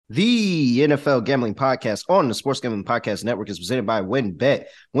The NFL Gambling Podcast on the Sports Gambling Podcast Network is presented by WynnBET.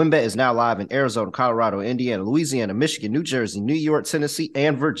 WynnBET is now live in Arizona, Colorado, Indiana, Louisiana, Michigan, New Jersey, New York, Tennessee,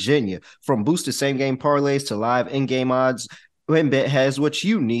 and Virginia. From boosted same-game parlays to live in-game odds, WynnBET has what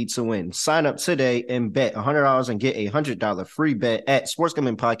you need to win. Sign up today and bet $100 and get a $100 free bet at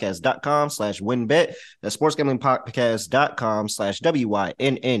sportsgamblingpodcast.com/WynnBET. That's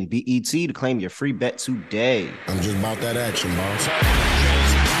sportsgamblingpodcast.com/WYNNBET to claim your free bet today. I'm just about that action, boss.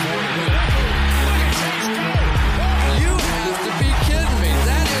 You have to be kidding me.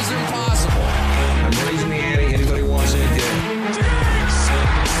 That is impossible. I'm raising the ante. Anybody wants it?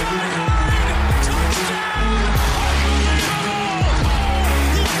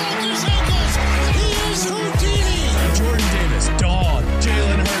 Jordan Davis, dog.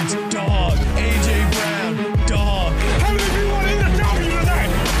 Jalen Hurts, dog. AJ Brown, dog. How many of you want to eat a W tonight?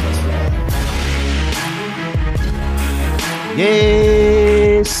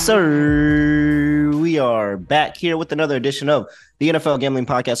 Yes, sir. We are back here with another edition of the NFL Gambling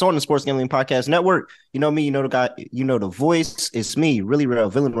Podcast on the Sports Gambling Podcast Network. You know me, you know the guy, you know the voice. It's me, Really Real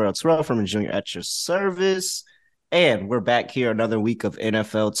Villain Real Terrell from Junior at your service. And we're back here another week of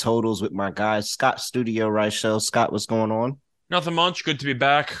NFL totals with my guy, Scott Studio Reichel. Scott, what's going on? Nothing much. Good to be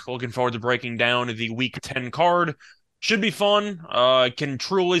back. Looking forward to breaking down the Week 10 card. Should be fun. I can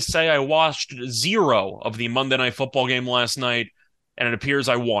truly say I watched zero of the Monday Night Football game last night, and it appears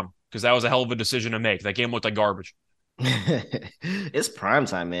I won because that was a hell of a decision to make. That game looked like garbage. It's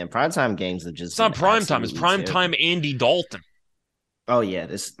primetime, man. Primetime games are just... It's not primetime. It's primetime Andy Dalton. Oh, yeah.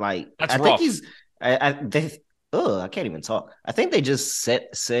 It's like... That's I rough. think he's... I can't even talk. I think they just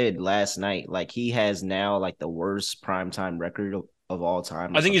said last night, like, he has now, like, the worst primetime record of all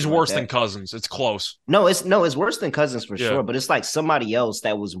time. I think he's worse than Cousins. It's close. No, it's worse than Cousins for Yeah. sure, but it's like somebody else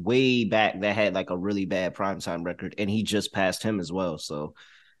that was way back that had, like, a really bad primetime record, and he just passed him as well. So,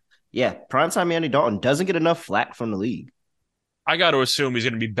 yeah, primetime Andy Dalton doesn't get enough flack from the league. I got to assume he's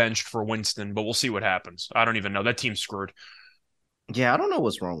going to be benched for Winston, but we'll see what happens. I don't even know. That team's screwed. Yeah, I don't know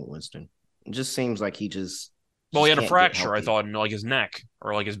what's wrong with Winston. It just seems like he just... Well, he had a can't get fracture, I healthy. thought, in like his neck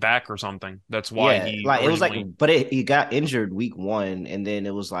or like his back or something. That's why he like it was like, originally- but he got injured week 1, and then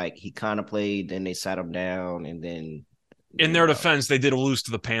it was like he kind of played, then they sat him down, and then in their defense, they did lose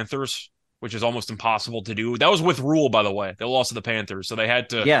to the Panthers, which is almost impossible to do. That was with Rule, by the way. They lost to the Panthers, so they had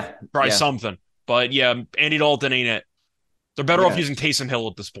to try something. But yeah, Andy Dalton ain't it. They're better off using Taysom Hill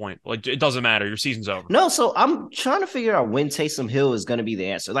at this point. Like, it doesn't matter. Your season's over. No, so I'm trying to figure out when Taysom Hill is going to be the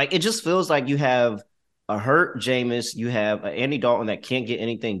answer. Like, it just feels like you have a hurt Jameis, you have an Andy Dalton that can't get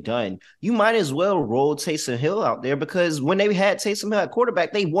anything done. You might as well roll Taysom Hill out there because when they had Taysom Hill at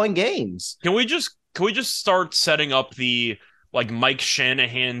quarterback, they won games. Can we just start setting up the like Mike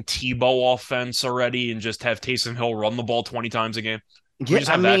Shanahan Tebow offense already and just have Taysom Hill run the ball 20 times a game? Can we just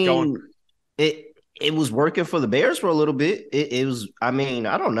have that going? It was working for the Bears for a little bit. It was, I mean,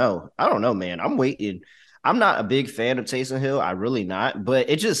 I don't know, man. I'm waiting. I'm not a big fan of Taysom Hill. I really not, but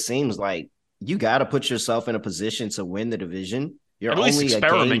it just seems like you got to put yourself in a position to win the division. You're At least only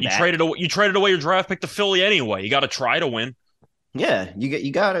experiment. a game You back. traded away your draft pick to Philly anyway. You got to try to win. Yeah,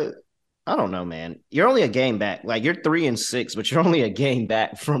 you got to. I don't know, man. You're only a game back. Like, you're 3-6, but you're only a game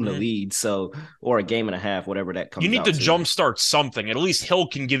back from the lead. So, or a game and a half, whatever that comes. You need out to jumpstart something. At least Hill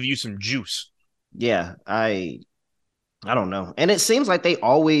can give you some juice. Yeah, I don't know. And it seems like they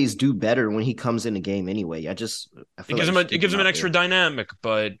always do better when he comes in the game anyway. I feel It gives him an extra dynamic,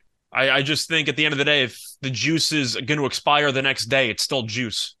 but I just think at the end of the day, if the juice is going to expire the next day, it's still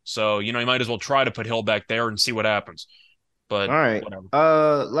juice. So, you might as well try to put Hill back there and see what happens. But all right.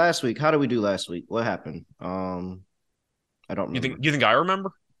 whatever. Last week, how did we do last week? What happened? I don't remember. You think I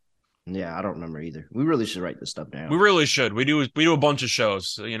remember? Yeah, I don't remember either. We really should write this stuff down. We really should. We do a bunch of shows.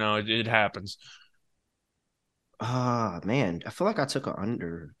 So, it happens. Man, I feel like I took an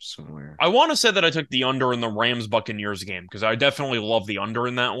under somewhere. I want to say that I took the under in the Rams Buccaneers game because I definitely love the under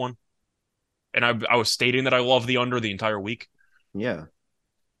in that one. And I was stating that I love the under the entire week. Yeah.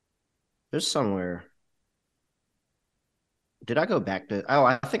 There's somewhere. Did I go back to... Oh,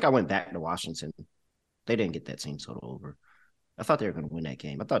 I think I went back to Washington. They didn't get that team total over. I thought they were going to win that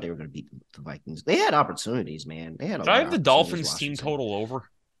game. I thought they were going to beat the Vikings. They had opportunities, man. They had a Did lot I of have the opportunities, Dolphins team Washington. total over?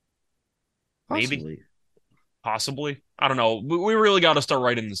 Possibly. Possibly. I don't know. We really got to start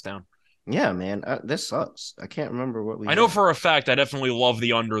writing this down. Yeah, man. This sucks. I can't remember what we I know had. for a fact I definitely love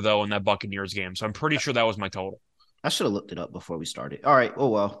the under, though, in that Buccaneers game. So I'm pretty sure that was my total. I should have looked it up before we started. All right. Oh,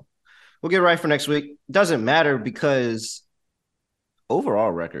 well. We'll get right for next week. Doesn't matter because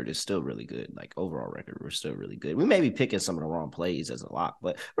overall record is still really good. Like overall record, we're still really good. We may be picking some of the wrong plays as a lot,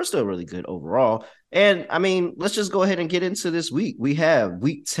 but we're still really good overall. And I mean, let's just go ahead and get into this week. We have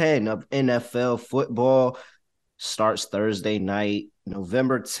week 10 of NFL football. Starts Thursday night,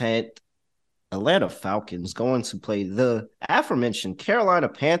 November 10th. Atlanta Falcons going to play the aforementioned Carolina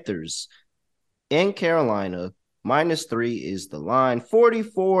Panthers in Carolina. -3 is the line.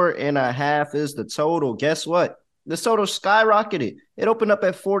 44.5 is the total. Guess what? The total skyrocketed. It opened up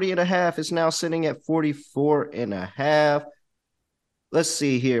at 40.5. It's now sitting at 44.5. Let's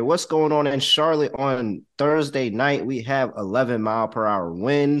see here. What's going on in Charlotte on Thursday night? We have 11-mile-per-hour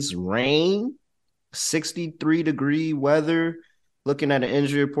winds, rain, 63-degree weather. Looking at an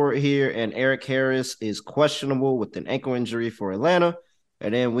injury report here, and Eric Harris is questionable with an ankle injury for Atlanta.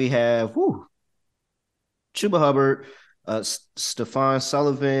 And then we have Chuba Hubbard, Stephon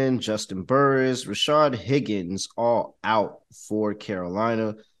Sullivan, Justin Burris, Rashad Higgins, all out for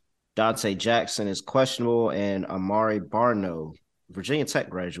Carolina. Dante Jackson is questionable, and Amari Barno, Virginia Tech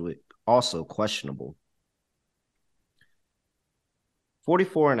graduate, also questionable.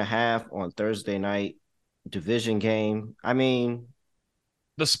 44.5 on Thursday night, division game. I mean,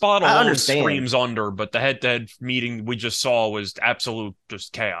 the spot alone screams under, but the head-to-head meeting we just saw was absolute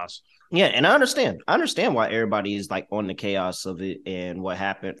just chaos. Yeah, and I understand why everybody is like on the chaos of it and what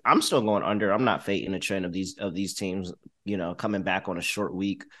happened. I'm still going under. I'm not fading the trend of these teams, coming back on a short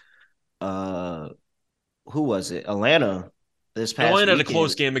week. Who was it? Atlanta this past Atlanta had weekend. a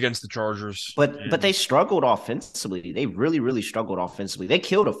close game against the Chargers. But they struggled offensively. They really, really struggled offensively. They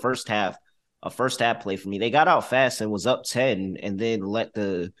killed a first half play for me. They got out fast and was up 10 and then let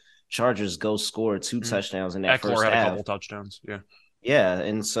the Chargers go score 2 touchdowns in that Eckler first had half. a couple touchdowns. Yeah. Yeah,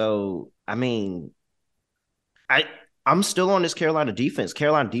 and so I mean, I'm still on this Carolina defense.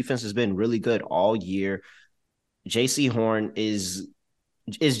 Carolina defense has been really good all year. J.C. Horn is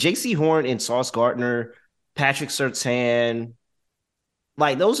J.C. Horn and Sauce Gardner, Patrick Surtain.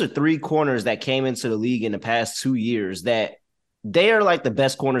 Like, those are 3 corners that came into the league in the past 2 years that they are like the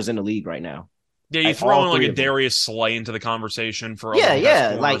best corners in the league right now. Yeah, you throw in like a Darius Slay into the conversation for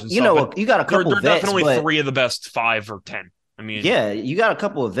yeah. Like, you got a couple they're vets, definitely 3 of the best 5 or 10. I mean, yeah, you got a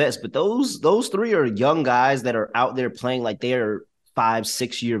couple of vets, but those 3 are young guys that are out there playing like they're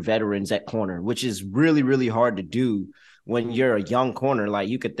 5-6 year veterans at corner, which is really, really hard to do when you're a young corner. Like,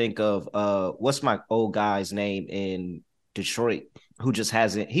 you could think of what's my old guy's name in Detroit who just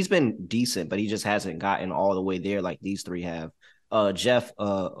hasn't. He's been decent, but he just hasn't gotten all the way there like these 3 have. Jeff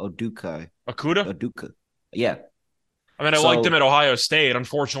Okudah. Yeah. I mean, I liked him at Ohio State.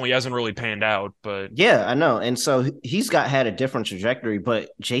 Unfortunately, he hasn't really panned out, but yeah, I know. And so he's had a different trajectory, but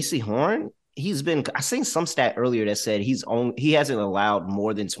J.C. Horn, I seen some stat earlier that said he hasn't allowed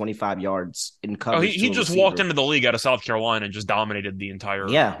more than 25 yards in coverage. He just walked into the league out of South Carolina and just dominated the entire.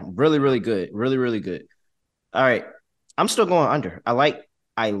 Yeah, really, really good. Really, really good. All right. I'm still going under. I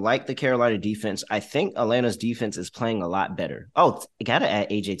like the Carolina defense. I think Atlanta's defense is playing a lot better. Oh, I got to add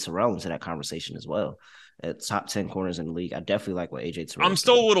AJ Terrell into that conversation as well. At top 10 corners in the league. I definitely like what AJ Terrell. I'm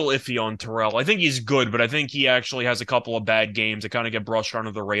still a little iffy on Terrell. I think he's good, but I think he actually has a couple of bad games that kind of get brushed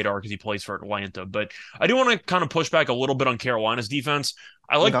under the radar because he plays for Atlanta. But I do want to kind of push back a little bit on Carolina's defense.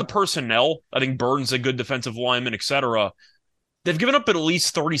 I like the personnel. I think Burton's a good defensive lineman, etc. They've given up at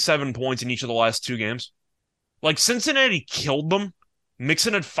least 37 points in each of the last 2 games. Like, Cincinnati killed them.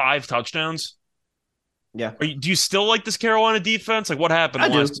 Mixon had 5 touchdowns. Yeah. Do you still like this Carolina defense? Like, what happened? I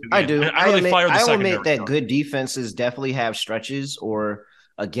do. I admit that good defenses definitely have stretches or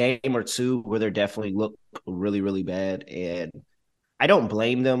a game or 2 where they definitely look really, really bad. And I don't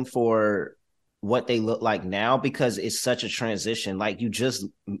blame them for what they look like now because it's such a transition. Like, you just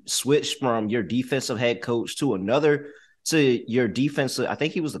switched from your defensive head coach to your defensive. I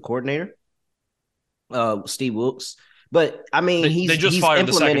think he was the coordinator, Steve Wilkes. But I mean, they just fired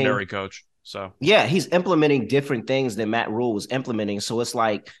the secondary coach. So yeah, he's implementing different things than Matt Rule was implementing. So it's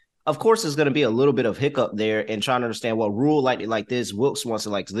like, of course, there's going to be a little bit of hiccup there and trying to understand, well, Rule like it like this, Wilkes wants it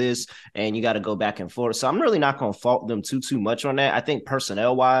like this, and you got to go back and forth. So I'm really not going to fault them too much on that. I think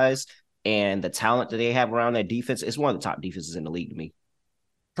personnel wise and the talent that they have around that defense, it's one of the top defenses in the league to me.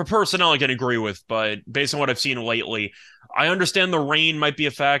 For personnel, I can agree with, but based on what I've seen lately, I understand the rain might be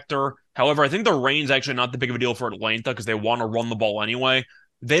a factor. However, I think the rain's actually not that big of a deal for Atlanta because they want to run the ball anyway.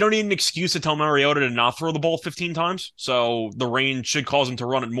 They don't need an excuse to tell Mariota to not throw the ball 15 times, so the rain should cause them to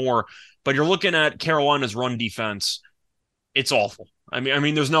run it more. But you're looking at Carolina's run defense. It's awful. I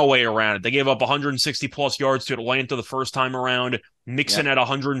mean, there's no way around it. They gave up 160-plus yards to Atlanta the first time around. Mixon had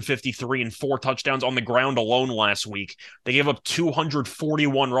 153 and 4 touchdowns on the ground alone last week. They gave up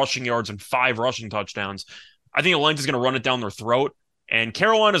 241 rushing yards and 5 rushing touchdowns. I think Atlanta's going to run it down their throat. And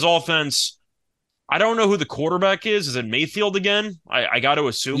Carolina's offense, I don't know who the quarterback is. Is it Mayfield again? I got to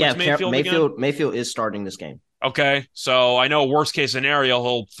assume it's Mayfield again. Mayfield is starting this game. Okay, so I know worst case scenario,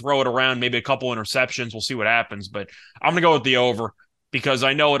 he'll throw it around, maybe a couple interceptions. We'll see what happens, but I'm going to go with the over because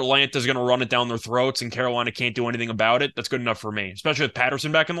I know Atlanta's going to run it down their throats and Carolina can't do anything about it. That's good enough for me, especially with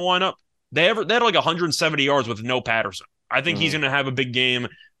Patterson back in the lineup. They had like 170 yards with no Patterson. I think he's going to have a big game.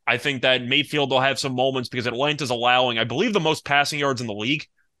 I think that Mayfield will have some moments because Atlanta's allowing, I believe, the most passing yards in the league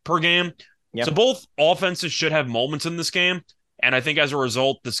per game. Yep. So both offenses should have moments in this game, and I think as a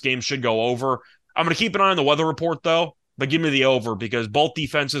result, this game should go over. I'm going to keep an eye on the weather report, though, but give me the over because both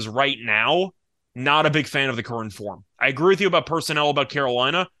defenses right now, not a big fan of the current form. I agree with you about personnel about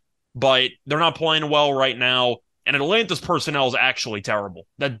Carolina, but they're not playing well right now, and Atlanta's personnel is actually terrible.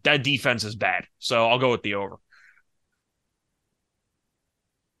 That defense is bad, so I'll go with the over.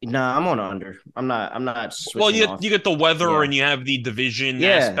 Nah, I'm on under. I'm not. Well, you get the weather and you have the division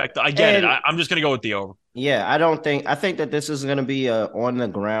aspect. I get it. I'm just going to go with the over. Yeah, I think that this is going to be a on the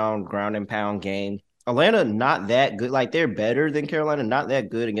ground and pound game. Atlanta not that good. Like they're better than Carolina, not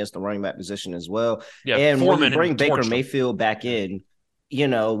that good against the running back position as well. Yeah, and when you bring Baker Mayfield back in, you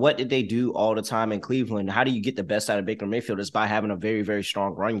know, what did they do all the time in Cleveland? How do you get the best out of Baker Mayfield? Is by having a very, very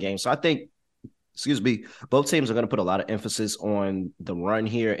strong run game. So I think, both teams are going to put a lot of emphasis on the run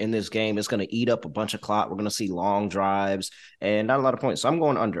here in this game. It's going to eat up a bunch of clock. We're going to see long drives and not a lot of points. So I'm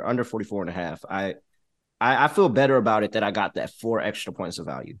going under 44.5. I feel better about it that I got that 4 extra points of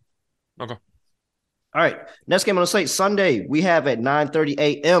value. Okay. All right. Next game on the slate, Sunday, we have at 9:30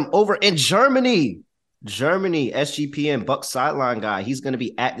 a.m. over in Germany. SGPN, Buck sideline guy. He's going to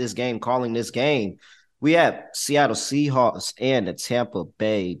be at this game, calling this game. We have Seattle Seahawks and the Tampa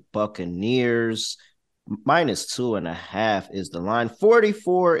Bay Buccaneers. -2.5 is the line.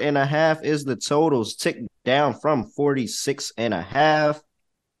 44.5 is the totals. Tick down from 46.5.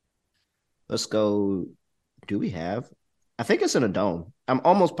 Let's go. Do we have? I think it's in a dome. I'm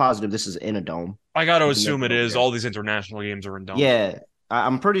almost positive this is in a dome. I got to assume it is. All these international games are in domes. Yeah,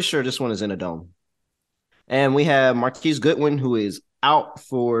 I'm pretty sure this one is in a dome. And we have Marquise Goodwin, who is out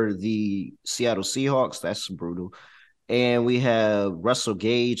for the Seattle Seahawks. That's brutal. And we have Russell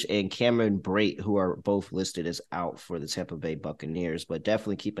Gage and Cameron Brate, who are both listed as out for the Tampa Bay Buccaneers. But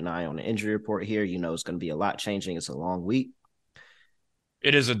definitely keep an eye on the injury report here. You know, it's going to be a lot changing. It's a long week.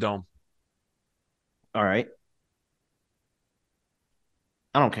 It is a dome. All right.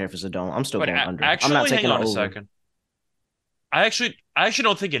 I don't care if it's a dome. I'm still going under. Actually, I'm not taking hang on a second. I actually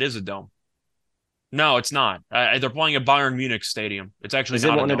don't think it is a dome. No, it's not. They're playing at Bayern Munich Stadium. It's actually is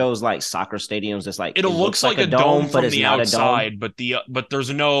not it one a of dome. those like soccer stadiums that's like it looks like a dome from the outside, but but there's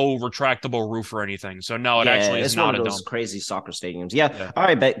no retractable roof or anything. So no, it actually is not a dome. It's one of those crazy soccer stadiums. Yeah. All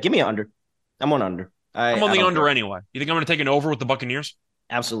right, bet. Give me an under. I'm on under. I'm on the under anyway. You think I'm going to take an over with the Buccaneers?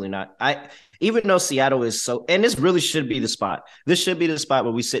 Absolutely not. Even though Seattle is so, and this really should be the spot. This should be the spot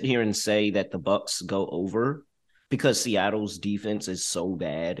where we sit here and say that the Bucs go over because Seattle's defense is so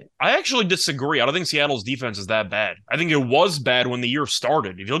bad. I actually disagree. I don't think Seattle's defense is that bad. I think it was bad when the year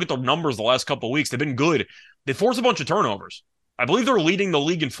started. If you look at the numbers the last couple of weeks, they've been good. They forced a bunch of turnovers. I believe they're leading the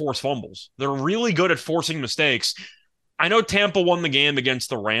league in forced fumbles. They're really good at forcing mistakes. I know Tampa won the game against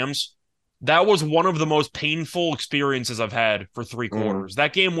the Rams. That was one of the most painful experiences I've had for 3 quarters.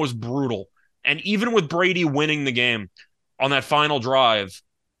 That game was brutal. And even with Brady winning the game on that final drive,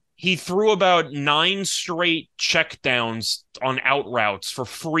 he threw about 9 straight checkdowns on out routes for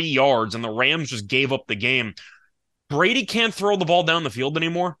 3 yards, and the Rams just gave up the game. Brady can't throw the ball down the field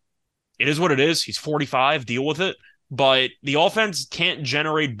anymore. It is what it is. He's 45. Deal with it. But the offense can't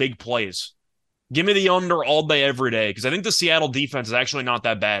generate big plays. Give me the under all day, every day, because I think the Seattle defense is actually not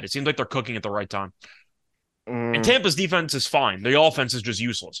that bad. It seems like they're cooking at the right time. And Tampa's defense is fine. The offense is just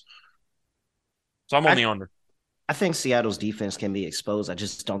useless. So I'm on the under. I think Seattle's defense can be exposed. I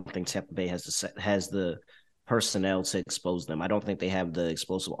just don't think Tampa Bay has the personnel to expose them. I don't think they have the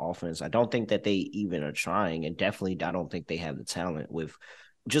explosive offense. I don't think that they even are trying, and definitely I don't think they have the talent with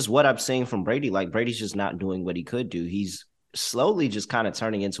just what I'm seeing from Brady. Like Brady's just not doing what he could do. He's slowly just kind of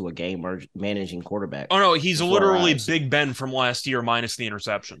turning into a game managing quarterback. Oh no, he's literally Big Ben from last year minus the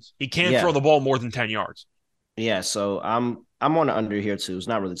interceptions. He can't throw the ball more than 10 yards. Yeah, so I'm on the under here too. It's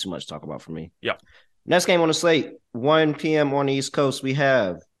not really too much to talk about for me. Yeah. Next game on the slate, 1 p.m. on the East Coast, we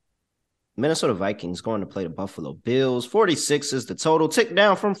have Minnesota Vikings going to play the Buffalo Bills. 46 is the total. Tick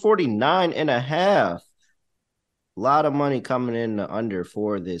down from 49.5. A lot of money coming in the under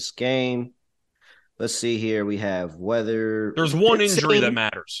for this game. Let's see here. We have weather. There's one injury that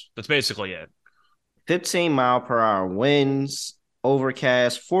matters. That's basically it. 15 mile per hour winds,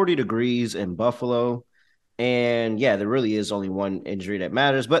 overcast, 40 degrees in Buffalo. And yeah, there really is only one injury that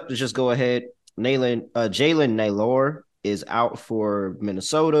matters. But let's just go ahead. Jalen Naylor is out for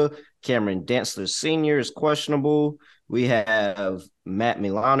Minnesota. Cameron Dantzler Sr. is questionable. We have Matt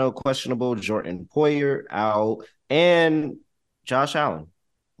Milano questionable. Jordan Poyer out. And Josh Allen.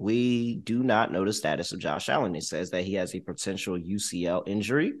 We do not know the status of Josh Allen. It says that he has a potential UCL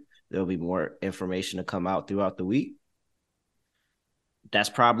injury. There'll be more information to come out throughout the week. That's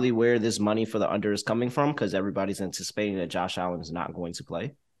probably where this money for the under is coming from because everybody's anticipating that Josh Allen is not going to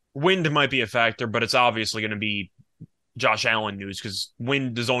play. Wind might be a factor, but it's obviously going to be Josh Allen news because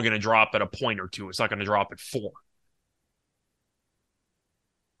wind is only going to drop at a point or two. It's not going to drop at 4.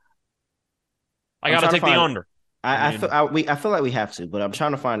 I got to take the under. I feel like we have to, but I'm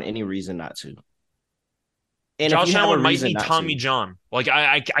trying to find any reason not to. And Josh Allen might be Tommy John. Like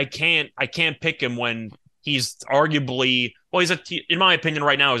I can't pick him when he's arguably in my opinion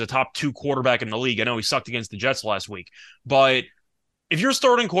right now he's a top 2 quarterback in the league. I know he sucked against the Jets last week, but if your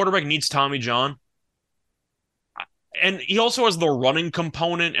starting quarterback needs Tommy John, and he also has the running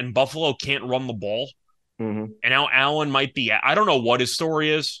component, and Buffalo can't run the ball, and now Allen might be. I don't know what his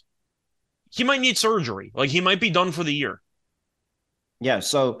story is. He might need surgery. Like, he might be done for the year. Yeah,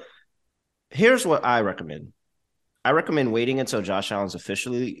 so here's what I recommend. I recommend waiting until Josh Allen's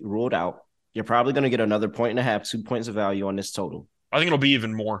officially ruled out. You're probably going to get another 1.5, 2 points of value on this total. I think it'll be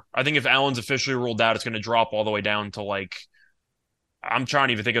even more. I think if Allen's officially ruled out, it's going to drop all the way down to, like, I'm trying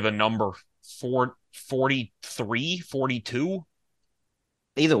to even think of the number, 43, 42?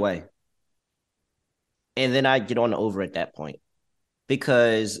 Either way. And then I get on the over at that point.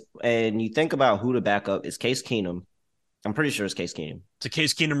 Because, and you think about who to back up, is Case Keenum. I'm pretty sure it's Case Keenum. It's a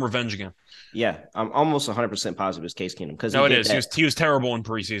Case Keenum revenge again. Yeah, I'm almost 100% positive it's Case Keenum. No, it is. He was terrible in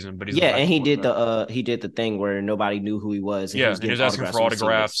preseason, but he's and he did the thing where nobody knew who he was. And he was asking for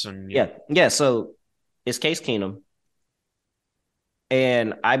autographs and yeah. So it's Case Keenum,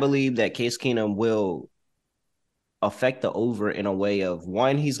 and I believe that Case Keenum will affect the over in a way of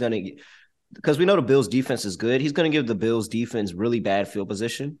one, he's going to. Because we know the Bills' defense is good. He's going to give the Bills' defense really bad field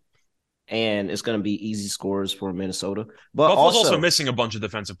position, and it's going to be easy scores for Minnesota. But Buffalo's also missing a bunch of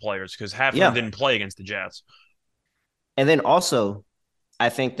defensive players because half of them didn't play against the Jets. And then also, I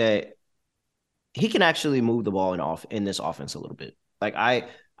think that he can actually move the ball in this offense a little bit. Like,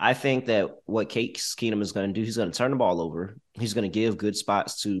 I think that what Case Keenum is going to do, he's going to turn the ball over. He's going to give good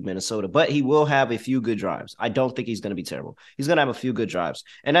spots to Minnesota, but he will have a few good drives. I don't think he's going to be terrible. He's going to have a few good drives.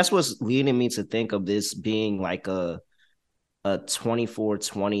 And that's what's leading me to think of this being like a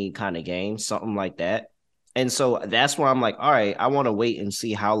 24-20 kind of game, something like that. And so that's why I'm like, all right, I want to wait and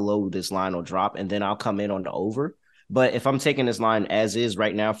see how low this line will drop, and then I'll come in on the over. But if I'm taking this line as is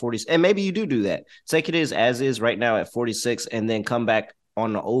right now, 40, and maybe you do that. Take it as is right now at 46, and then come back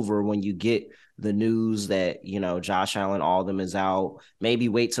on the over when you get the news that, Josh Allen, all of them is out. Maybe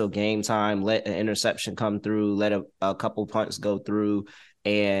wait till game time, let an interception come through, let a couple punts go through,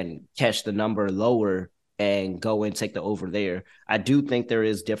 and catch the number lower and go and take the over there. I do think there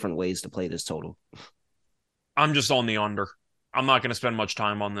is different ways to play this total. I'm just on the under. I'm not going to spend much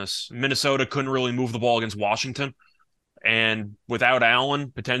time on this. Minnesota couldn't really move the ball against Washington. And without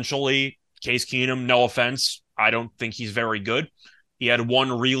Allen, potentially, Case Keenum, no offense, I don't think he's very good. He had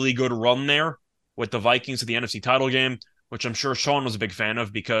one really good run there with the Vikings at the NFC title game, which I'm sure Sean was a big fan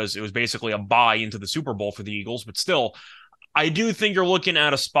of because it was basically a bye into the Super Bowl for the Eagles. But still, I do think you're looking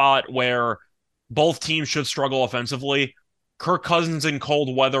at a spot where both teams should struggle offensively. Kirk Cousins in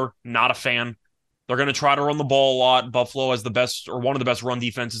cold weather, not a fan. They're going to try to run the ball a lot. Buffalo has the best or one of the best run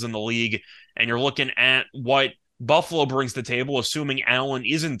defenses in the league. And you're looking at what Buffalo brings to the table, assuming Allen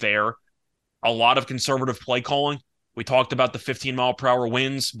isn't there. A lot of conservative play calling. We talked about the 15-mile-per-hour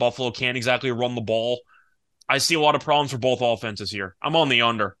winds. Buffalo can't exactly run the ball. I see a lot of problems for both offenses here. I'm on the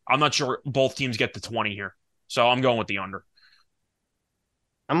under. I'm not sure both teams get to 20 here. So I'm going with the under.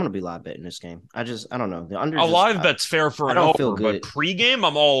 I'm going to be live betting this game. I don't know. The under. A live bet's fair for an over, but pregame,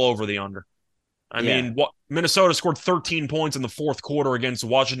 I'm all over the under. I mean, Minnesota scored 13 points in the fourth quarter against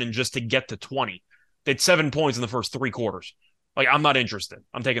Washington just to get to 20. They had 7 points in the first 3 quarters. Like, I'm not interested.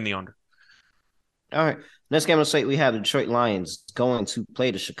 I'm taking the under. All right. Next game on the slate, we have the Detroit Lions going to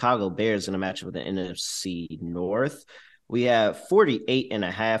play the Chicago Bears in a matchup with the NFC North. We have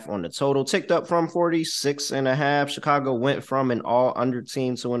 48.5 on the total, ticked up from 46.5. Chicago went from an all-under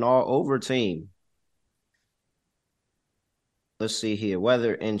team to an all-over team. Let's see here.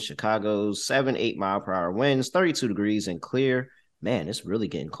 Weather in Chicago, 7-8 mile-per-hour winds, 32 degrees and clear. Man, it's really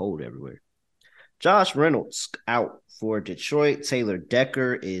getting cold everywhere. Josh Reynolds out for Detroit. Taylor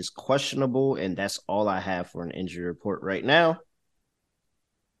Decker is questionable, and that's all I have for an injury report right now.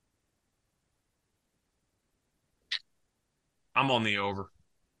 I'm on the over.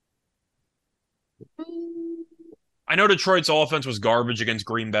 I know Detroit's offense was garbage against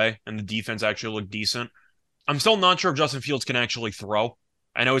Green Bay, and the defense actually looked decent. I'm still not sure if Justin Fields can actually throw.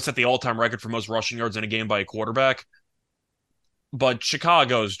 I know he set the all-time record for most rushing yards in a game by a quarterback, but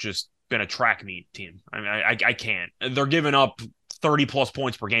Chicago's just been a track meet team. I mean, I can't. They're giving up 30-plus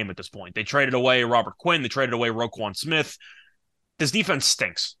points per game at this point. They traded away Robert Quinn. They traded away Roquan Smith. This defense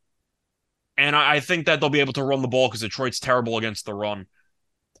stinks. And I think that they'll be able to run the ball because Detroit's terrible against the run.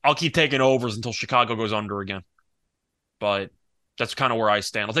 I'll keep taking overs until Chicago goes under again. But that's kind of where I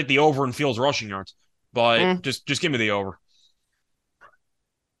stand. I'll take the over in Fields rushing yards, but just give me the over.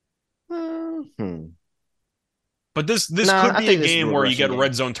 But this could be a game where you get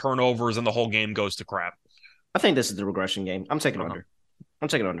red zone turnovers and the whole game goes to crap. I think this is the regression game. I'm taking under.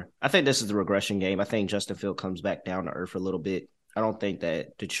 I think this is the regression game. I think Justin Field comes back down to earth a little bit. I don't think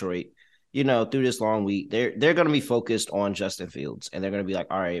that Detroit, through this long week, they're going to be focused on Justin Fields, and they're going to be like,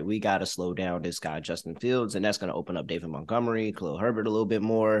 all right, we got to slow down this guy, Justin Fields, and that's going to open up David Montgomery, Khalil Herbert a little bit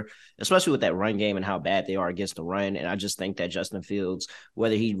more, especially with that run game and how bad they are against the run. And I just think that Justin Fields,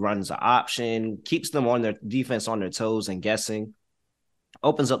 whether he runs an option, keeps them on their defense on their toes and guessing,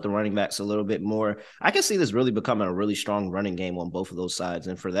 opens up the running backs a little bit more. I can see this really becoming a really strong running game on both of those sides.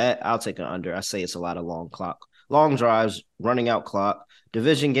 And for that, I'll take an under. I say it's a lot of long drives, running out clock.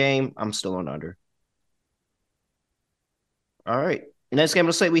 Division game, I'm still on under. All right. Next game,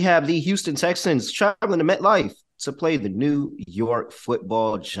 let's say we have the Houston Texans traveling to MetLife to play the New York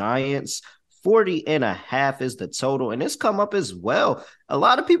Football Giants. 40.5 is the total, and it's come up as well. A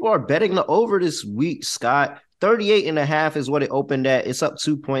lot of people are betting the over this week, Scott. 38.5 is what it opened at. It's up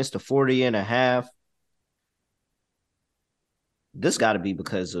 2 points to 40.5. This got to be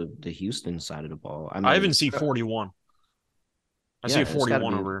because of the Houston side of the ball. I even see 41. I see a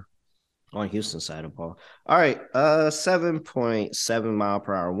 41 over here. On Houston side of the ball. All right. 7.7 mile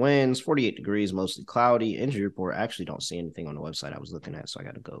per hour winds, 48 degrees, mostly cloudy. Injury report. I actually don't see anything on the website I was looking at, so I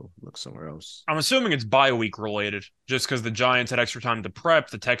got to go look somewhere else. I'm assuming it's bye week related, just because the Giants had extra time to prep.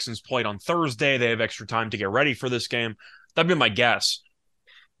 The Texans played on Thursday. They have extra time to get ready for this game. That'd be my guess.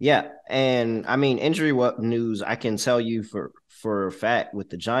 Yeah. And I mean, injury news I can tell you for a fact with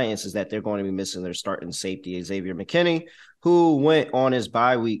the Giants is that they're going to be missing their starting safety, Xavier McKinney, who went on his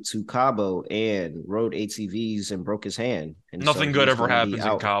bye week to Cabo and rode ATVs and broke his hand. And nothing good ever happens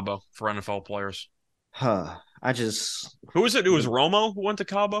in Cabo for NFL players. Who was it? It was Romo who went to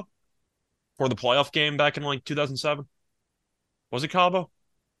Cabo for the playoff game back in like 2007. Was it Cabo?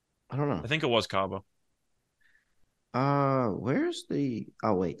 I don't know. I think it was Cabo. Where's the?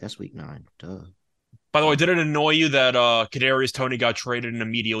 Oh wait, that's week 9. Duh. By the way, did it annoy you that Kadarius Toney got traded and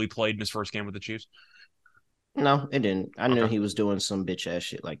immediately played in his first game with the Chiefs? No, it didn't. I knew he was doing some bitch ass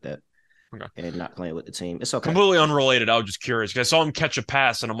shit like that. Okay. And not playing with the team. It's okay. Completely unrelated. I was just curious because I saw him catch a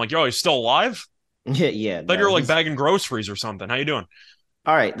pass and I'm like, yo, he's still alive? Yeah. Thought you were like bagging groceries or something. How you doing?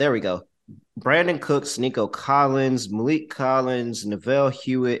 All right, there we go. Brandon Cooks, Nico Collins, Malik Collins, Neville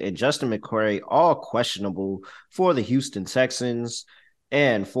Hewitt, and Justin McCray all questionable for the Houston Texans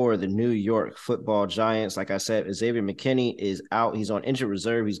and for the New York Football Giants. Like I said, Xavier McKinney is out. He's on injured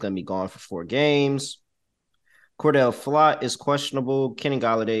reserve. He's going to be gone for 4 games. Cordell Flott is questionable. Kenny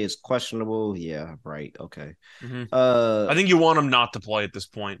Golladay is questionable. Yeah, right. Okay. Mm-hmm. I think you want him not to play at this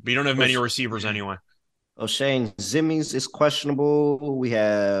point, but you don't have many receivers anyway. O'Shane Zimmies is questionable. We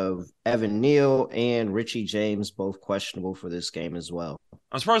have Evan Neal and Richie James both questionable for this game as well.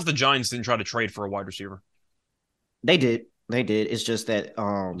 I'm surprised the Giants didn't try to trade for a wide receiver. They did. It's just that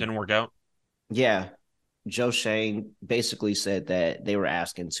didn't work out. Yeah. Joe Shane basically said that they were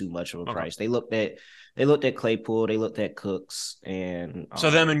asking too much of a price. They looked at Claypool, they looked at Cooks, and so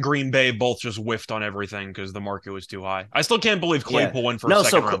them and Green Bay both just whiffed on everything because the market was too high. I still can't believe Claypool went for a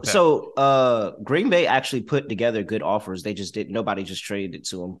second round pick. So Green Bay actually put together good offers. They just didn't. Nobody just traded it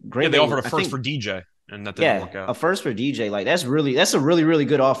to them. They offered a first for DJ, and that didn't work out. A first for DJ. Like that's a really, really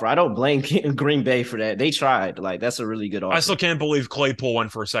good offer. I don't blame Green Bay for that. They tried. Like that's a really good offer. I still can't believe Claypool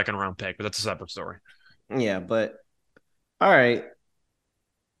went for a second round pick, but that's a separate story. Yeah, but all right.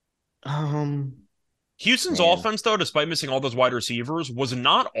 Houston's offense, though, despite missing all those wide receivers, was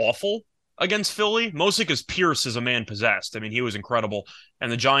not awful against Philly, mostly because Pierce is a man possessed. I mean, he was incredible,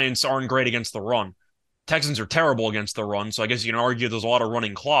 and the Giants aren't great against the run. Texans are terrible against the run, so I guess you can argue there's a lot of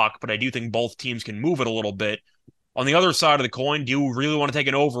running clock, but I do think both teams can move it a little bit. On the other side of the coin, do you really want to take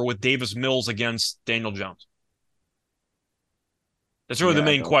an over with Davis Mills against Daniel Jones? That's really the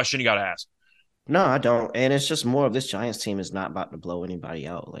main question you got to ask. No, I don't. And it's just more of this Giants team is not about to blow anybody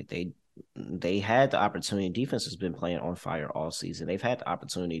out. Like they had the opportunity. Defense has been playing on fire all season. They've had the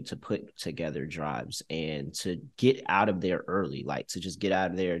opportunity to put together drives and to get out of there early, like to just get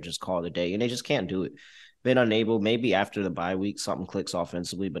out of there and just call it a day. And they just can't do it. Been unable. Maybe after the bye week, something clicks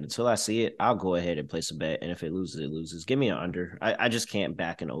offensively. But until I see it, I'll go ahead and place a bet. And if it loses, it loses. Give me an under. I just can't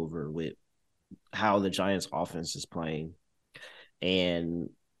back an over with how the Giants offense is playing. And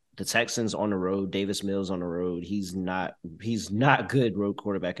the Texans on the road, Davis Mills on the road. He's not good road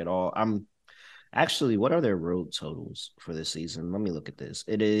quarterback at all. Actually, what are their road totals for this season? Let me look at this.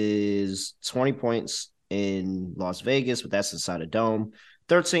 It is 20 points in Las Vegas, but that's inside a dome.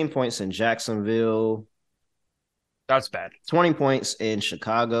 13 points in Jacksonville. That's bad. 20 points in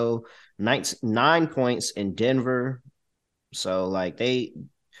Chicago. 9 points in Denver. So,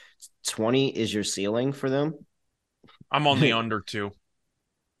 20 is your ceiling for them. I'm on the under too.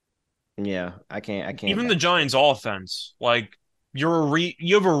 Yeah, I can't. Even the Giants offense,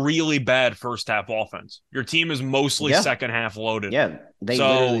 you have a really bad first half offense. Your team is mostly second half loaded. Yeah, they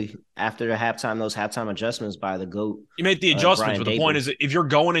literally, after the those halftime adjustments by the GOAT. You make the adjustments, but the point is, if you're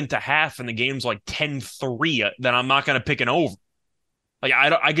going into half and the game's 10-3, then I'm not going to pick an over.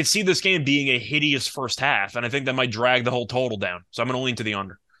 I could see this game being a hideous first half, and I think that might drag the whole total down. So I'm going to lean to the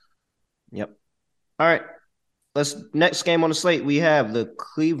under. Yep. All right. Next game on the slate, we have the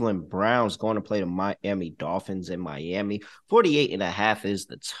Cleveland Browns going to play the Miami Dolphins in Miami. 48.5 is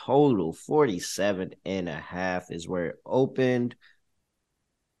the total. 47.5 is where it opened.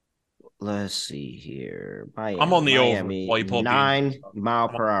 Let's see here. I'm on the Miami, over.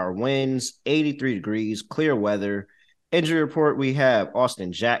 9-mile-per-hour winds, 83 degrees, clear weather. Injury report, we have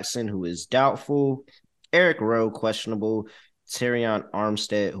Austin Jackson, who is doubtful. Eric Rowe, questionable. Terrion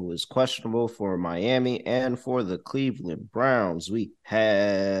Armstead, who is questionable for Miami. And for the Cleveland Browns, we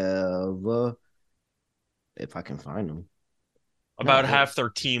have, if I can find them. About half their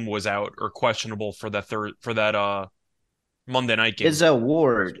team was out or questionable for that Monday night game. Izzel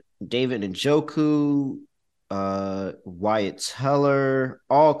Ward, David Njoku, Wyatt Teller,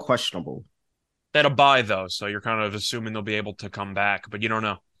 all questionable. They had a bye, though, so you're kind of assuming they'll be able to come back, but you don't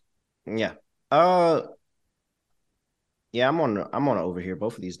know. Yeah. Yeah, I'm on over here.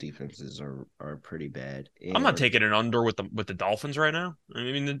 Both of these defenses are pretty bad. And I'm not taking an under with the Dolphins right now. I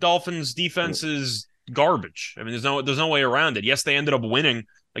mean, the Dolphins defense is garbage. I mean, there's no way around it. Yes, they ended up winning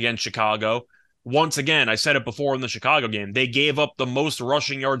against Chicago. Once again, I said it before in the Chicago game, they gave up the most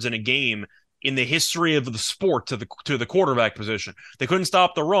rushing yards in a game in the history of the sport to the quarterback position. They couldn't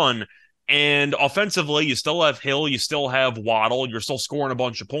stop the run, and offensively, you still have Hill, you still have Waddle, you're still scoring a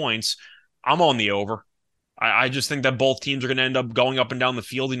bunch of points. I'm on the over. I just think that both teams are going to end up going up and down the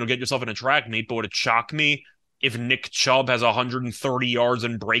field, and you'll get yourself in a track meet. But would it shock me if Nick Chubb has 130 yards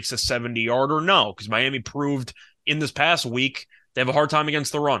and breaks a 70-yarder? No, because Miami proved in this past week they have a hard time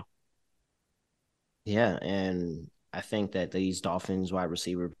against the run. Yeah, and I think that these Dolphins wide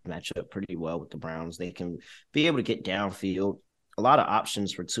receiver match up pretty well with the Browns. They can be able to get downfield. A lot of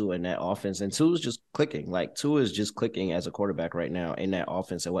options for Tua in that offense, and Tua's just clicking. Tua is just clicking as a quarterback right now in that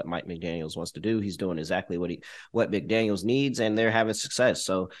offense and what Mike McDaniels wants to do. He's doing exactly what McDaniels needs, and they're having success.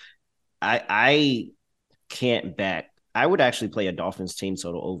 So I can't back. I would actually play a Dolphins team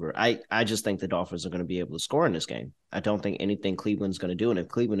total over. I just think the Dolphins are going to be able to score in this game. I don't think anything Cleveland's going to do, and if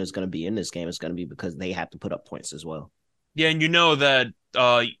Cleveland is going to be in this game, it's going to be because they have to put up points as well. Yeah, and you know that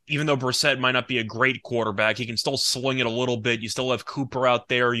even though Brissett might not be a great quarterback, he can still sling it a little bit. You still have Cooper out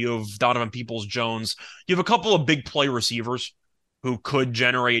there. You have Donovan Peoples-Jones. You have a couple of big play receivers who could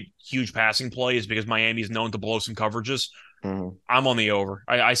generate huge passing plays because Miami is known to blow some coverages. Mm-hmm. I'm on the over.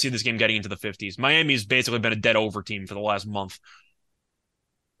 I see this game getting into the 50s. Miami's basically been a dead over team for the last month.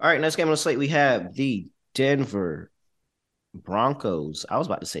 All right, next game on the slate, we have the Denver Broncos. I was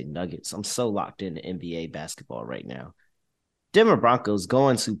about to say Nuggets. I'm so locked into NBA basketball right now. Denver Broncos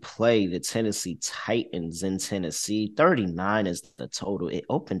going to play the Tennessee Titans in Tennessee. 39 is the total. It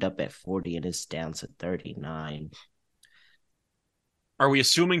opened up at 40 and it's down to 39. Are we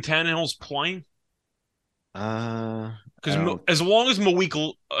assuming Tannehill's playing? Because as long as Malik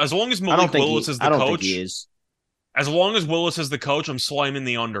Willis is the coach, think he is. As long as Willis is the coach, I'm slamming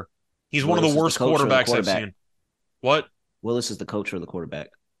the under. He's one of the worst quarterbacks I've seen. What? Willis is the coach or the quarterback?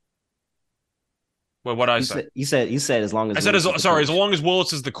 Wait, what I say? You said as long as I said as long as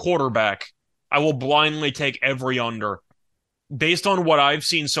Willis is the quarterback, I will blindly take every under. Based on what I've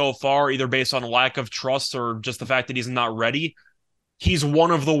seen so far, either based on lack of trust or just the fact that he's not ready, he's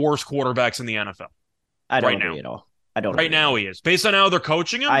one of the worst quarterbacks in the NFL. I don't agree at all. I don't Right agree. now he is. Based on how they're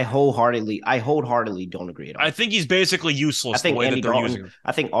coaching him, I wholeheartedly don't agree at all. I think he's basically I useless the think way Andy that they're using Dalton. him.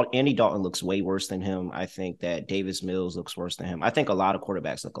 I think Andy Dalton looks way worse than him. I think that Davis Mills looks worse than him. I think a lot of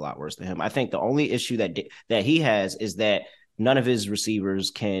quarterbacks look a lot worse than him. I think the only issue that he has is that none of his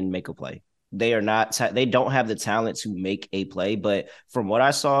receivers can make a play. They are not. They don't have the talent to make a play. But from what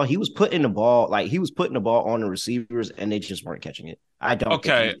I saw, he was putting the ball on the receivers, and they just weren't catching it. I don't.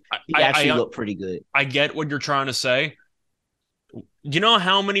 Okay, think he actually looked pretty good. I get what you're trying to say. Do you know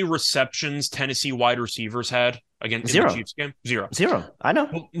how many receptions Tennessee wide receivers had against the Chiefs game? Zero. I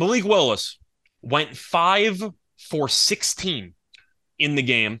know. Malik Willis went 5 for 16 in the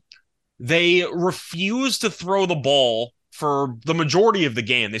game. They refused to throw the ball for the majority of the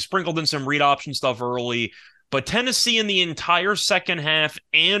game. They sprinkled in some read option stuff early, but Tennessee in the entire second half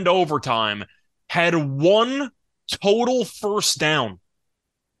and overtime had one total first down.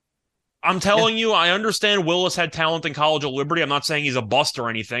 I'm telling you, I understand Willis had talent in College of Liberty. I'm not saying he's a bust or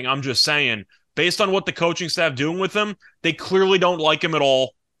anything. I'm just saying, based on what the coaching staff doing with him, they clearly don't like him at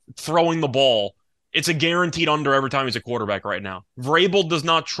all throwing the ball. It's a guaranteed under every time he's a quarterback right now. Vrabel does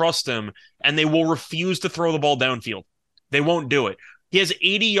not trust him, and they will refuse to throw the ball downfield. They won't do it. He has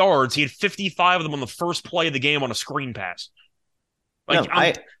 80 yards. He had 55 of them on the first play of the game on a screen pass. I'm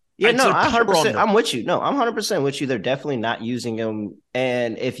 100%. I'm with you. No, I'm 100% with you. They're definitely not using him.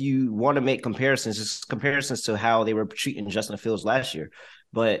 And if you want to make comparisons, it's comparisons to how they were treating Justin Fields last year.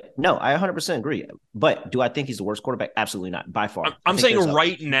 But no, I 100% agree. But do I think he's the worst quarterback? Absolutely not, by far. I'm saying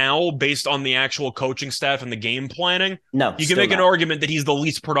right now, based on the actual coaching staff and the game planning, no, you can make an argument that he's the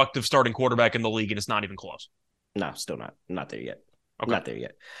least productive starting quarterback in the league, and it's not even close. No, still not. Not there yet. Okay. Not there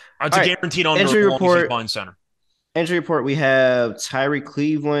yet. It's a guaranteed under injury report. Center. Injury report, we have Tyree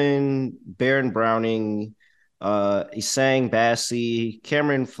Cleveland, Baron Browning, Isang Bassey,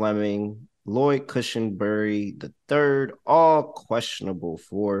 Cameron Fleming, Lloyd Cushenberry III, all questionable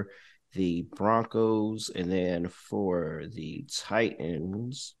for the Broncos. And then for the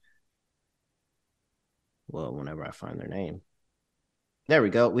Titans, well, whenever I find their name. There we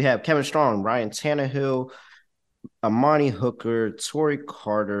go. We have Kevin Strong, Ryan Tannehill, Amani Hooker, Torrey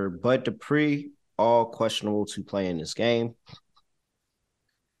Carter, Bud Dupree, all questionable to play in this game.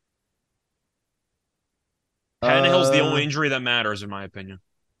 Tannehill's the only injury that matters, in my opinion.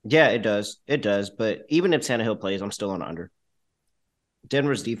 Yeah, it does. It does. But even if Tannehill plays, I'm still on under.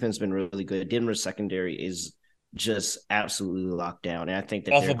 Denver's defense has been really good. Denver's secondary is just absolutely locked down. And I think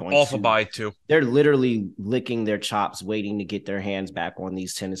that they're going off a bye too. They're literally licking their chops, waiting to get their hands back on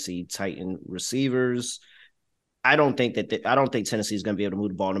these Tennessee Titan receivers. I don't think Tennessee is going to be able to move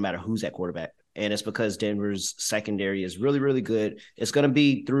the ball no matter who's at quarterback. And it's because Denver's secondary is really, really good. It's going to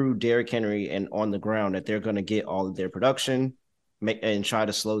be through Derrick Henry and on the ground that they're going to get all of their production and try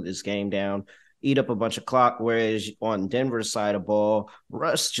to slow this game down, eat up a bunch of clock. Whereas on Denver's side of ball,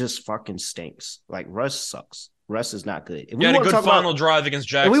 Russ just fucking stinks. Like, Russ sucks. Russ is not good. If we had a good final drive against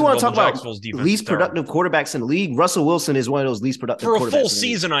Jacksonville. We want to talk about defense least productive quarterbacks in the league. Russell Wilson is one of those least productive quarterbacks. For a full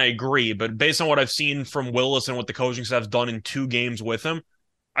season, I agree. But based on what I've seen from Willis and what the coaching staff's done in 2 games with him,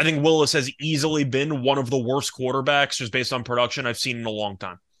 I think Willis has easily been one of the worst quarterbacks just based on production I've seen in a long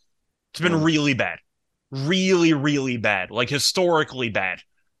time. It's been really bad. Really, really bad. Like, historically bad.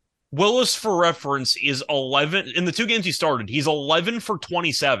 Willis, for reference, is 11. In the 2 games he started, he's 11 for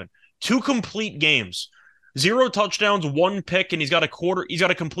 27. 2 complete games. 0 touchdowns, 1 pick, and he's got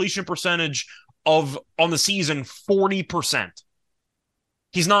a completion percentage of, on the season, 40%.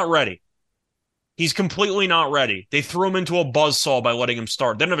 He's not ready. He's completely not ready. They threw him into a buzzsaw by letting him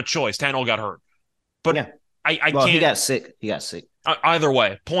start. They didn't have a choice. Tannehill got hurt. But yeah. I can't. He got sick. Either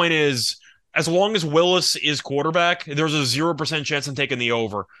way, point is, as long as Willis is quarterback, there's a 0% chance of taking the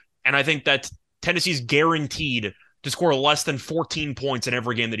over. And I think that Tennessee's guaranteed to score less than 14 points in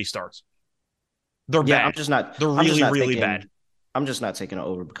every game that he starts. They're bad. They're really bad. I'm just not taking it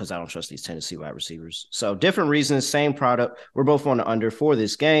over because I don't trust these Tennessee wide receivers. So different reasons, same product. We're both on the under for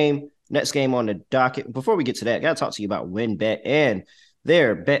this game. Next game on the docket. Before we get to that, I got to talk to you about WynnBET and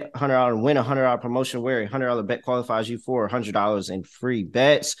their bet $100 and win $100 promotion where a $100 bet qualifies you for $100 in free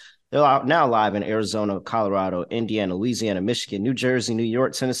bets. They're now live in Arizona, Colorado, Indiana, Louisiana, Michigan, New Jersey, New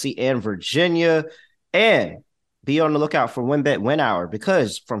York, Tennessee, and Virginia. And be on the lookout for WynnBET Win Hour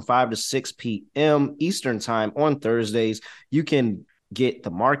because from 5 to 6 p.m. Eastern time on Thursdays, you can get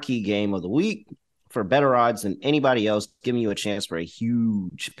the marquee game of the week for better odds than anybody else, giving you a chance for a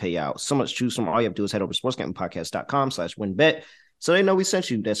huge payout. So much to choose from. All you have to do is head over to sportsgamblingpodcast.com/WynnBET so they know we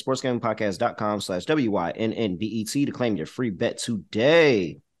sent you. That's sportsgamblingpodcast.com/WYNNBET to claim your free bet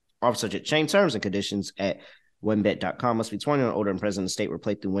today. Offer subject to change, terms and conditions at WinBet.com. Must be 21 or older and present in the state where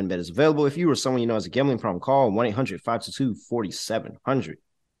playthrough WinBet is available. If you or someone you know has a gambling problem, call 1-800-522-4700.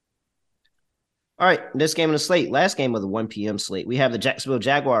 All right, this game in the slate, last game of the 1 p.m. slate, we have the Jacksonville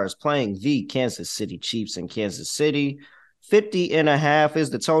Jaguars playing the Kansas City Chiefs in Kansas City. 50.5 is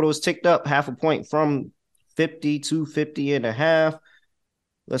the total. It's ticked up half a point from 50 to 50.5.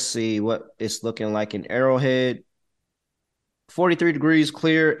 Let's see what it's looking like in Arrowhead. 43 degrees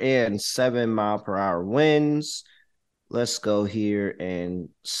clear and 7-mile-per-hour winds. Let's go here and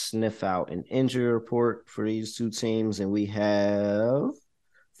sniff out an injury report for these two teams. And we have,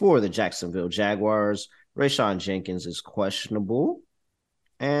 for the Jacksonville Jaguars, Rayshawn Jenkins is questionable.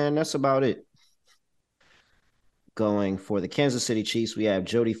 And that's about it. Going for the Kansas City Chiefs, we have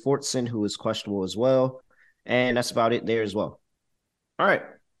Jody Fortson, who is questionable as well. And that's about it there as well. All right.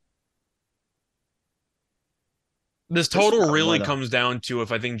 This total really comes down to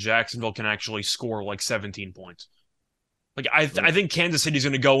if I think Jacksonville can actually score like 17 points. Like I think Kansas City's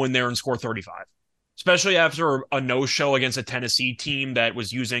going to go in there and score 35, especially after a no-show against a Tennessee team that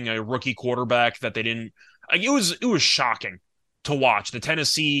was using a rookie quarterback that they didn't. Like, it was shocking to watch. The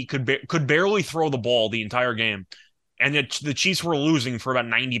Tennessee could barely throw the ball the entire game, and the Chiefs were losing for about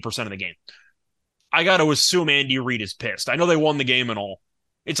 90% of the game. I got to assume Andy Reid is pissed. I know they won the game and all.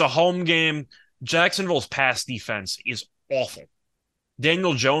 It's a home game. Jacksonville's pass defense is awful.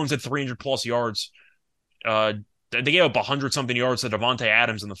 Daniel Jones at 300-plus yards. They gave up 100-something yards to Davante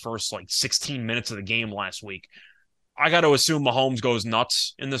Adams in the first, 16 minutes of the game last week. I got to assume Mahomes goes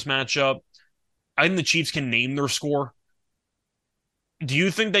nuts in this matchup. I think the Chiefs can name their score. Do you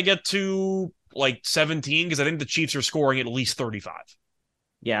think they get to, 17? Because I think the Chiefs are scoring at least 35.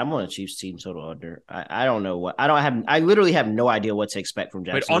 Yeah, I'm on a Chiefs team total under. I don't know what. I literally have no idea what to expect from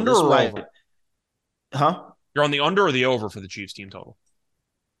Jacksonville. Wait, under or over? Huh? You're on the under or the over for the Chiefs team total?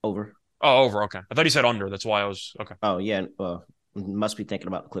 Over. Oh, over. Okay. I thought you said under. That's why I was okay. Oh, yeah. Must be thinking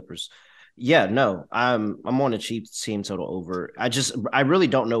about the Clippers. Yeah, no. I'm on a Chiefs team total over. I really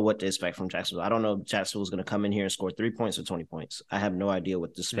don't know what to expect from Jacksonville. I don't know if Jacksonville is going to come in here and score 3 points or 20 points. I have no idea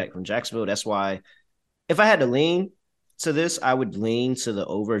what to expect from Jacksonville. That's why if I had to lean to this, I would lean to the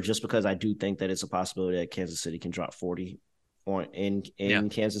over just because I do think that it's a possibility that Kansas City can drop 40 in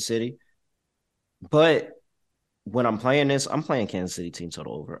Kansas City. But when I'm playing this, I'm playing Kansas City team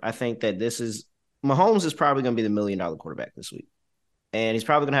total over. I think that Mahomes is probably going to be the $1 million quarterback this week. And he's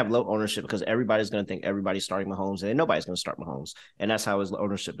probably going to have low ownership because everybody's going to think everybody's starting Mahomes, and nobody's going to start Mahomes. And that's how his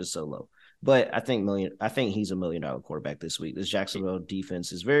ownership is so low. But I think he's $1 million quarterback this week. This Jacksonville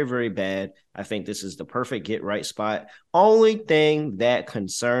defense is very, very bad. I think this is the perfect get-right spot. Only thing that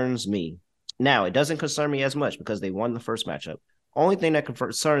concerns me, now it doesn't concern me as much because they won the first matchup. Only thing that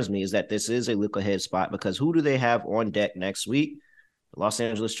concerns me is that this is a look-ahead spot because who do they have on deck next week? The Los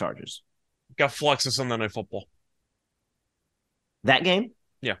Angeles Chargers. Got flexes on Sunday Night Football. That game?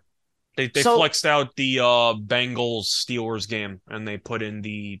 Yeah. They flexed out the Bengals-Steelers game, and they put in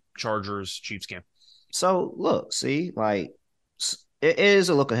the Chargers-Chiefs game. So, look, see, it is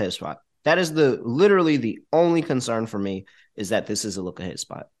a look-ahead spot. That is literally the only concern for me is that this is a look-ahead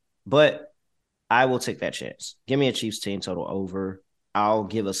spot. But I will take that chance. Give me a Chiefs team total over. I'll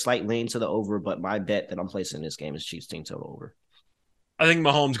give a slight lean to the over, but my bet that I'm placing in this game is Chiefs team total over. I think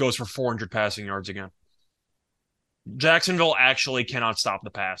Mahomes goes for 400 passing yards again. Jacksonville actually cannot stop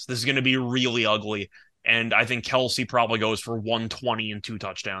the pass. This is going to be really ugly, and I think Kelsey probably goes for 120 and 2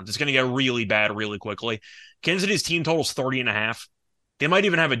 touchdowns. It's going to get really bad really quickly. Kansas City's team total is 30.5. They might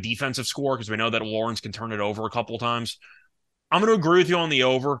even have a defensive score because we know that Lawrence can turn it over a couple times. I'm going to agree with you on the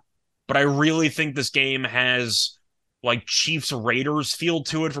over. But I really think this game has Chiefs-Raiders feel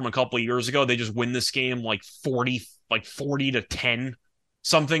to it from a couple of years ago. They just win this game 40-10,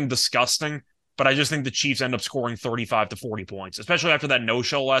 something disgusting. But I just think the Chiefs end up scoring 35 to 40 points, especially after that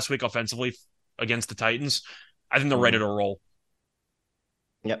no-show last week offensively against the Titans. I think they're ready to roll.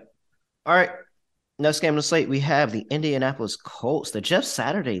 Yep. All right. Next game on the slate, we have the Indianapolis Colts, the Jeff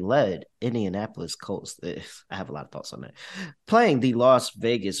Saturday-led Indianapolis Colts. I have a lot of thoughts on that. Playing the Las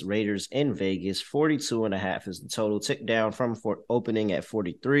Vegas Raiders in Vegas, 42.5 is the total. Tick down from opening at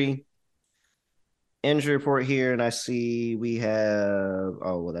 43. Injury report here, and I see we have –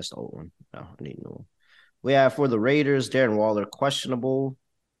 oh, well, that's the old one. No, I need a new one. We have for the Raiders, Darren Waller, questionable.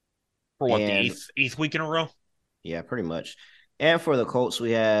 For what, the eighth week in a row? Yeah, pretty much. And for the Colts,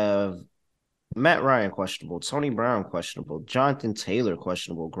 we have – Matt Ryan, questionable. Tony Brown, questionable. Jonathan Taylor,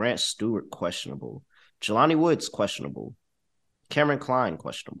 questionable. Grant Stewart, questionable. Jelani Woods, questionable. Cameron Klein,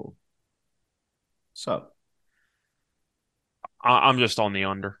 questionable. So. I'm just on the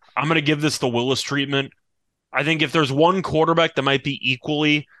under. I'm going to give this the Willis treatment. I think if there's one quarterback that might be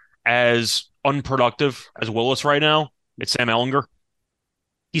equally as unproductive as Willis right now, it's Sam Ehlinger.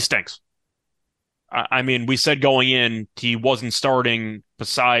 He stinks. I mean, we said going in he wasn't starting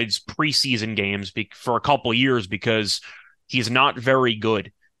besides preseason games for a couple of years because he's not very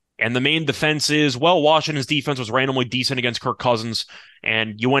good. And the main defense is, well, Washington's defense was randomly decent against Kirk Cousins,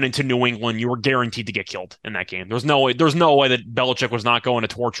 and you went into New England, you were guaranteed to get killed in that game. There's no way that Belichick was not going to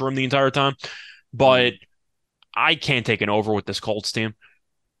torture him the entire time. But I can't take an over with this Colts team.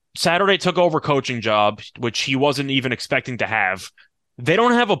 Saturday took over coaching job, which he wasn't even expecting to have. They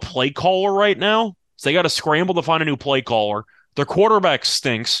don't have a play caller right now, so they got to scramble to find a new play caller. Their quarterback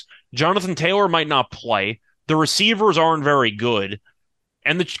stinks. Jonathan Taylor might not play. The receivers aren't very good.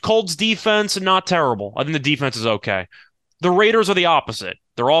 And the Colts defense, not terrible. I think the defense is okay. The Raiders are the opposite.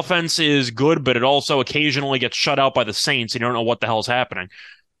 Their offense is good, but it also occasionally gets shut out by the Saints. You don't know what the hell's happening.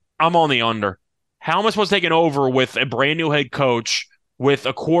 I'm on the under. How am I supposed to take an over with a brand new head coach with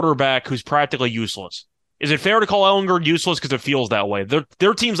a quarterback who's practically useless? Is it fair to call Ehlinger useless because it feels that way?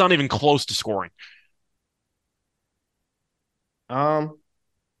 Their team's not even close to scoring.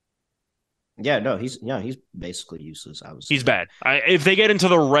 Yeah, no, he's basically useless. He's bad. If they get into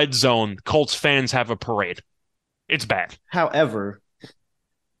the red zone, Colts fans have a parade. It's bad. However,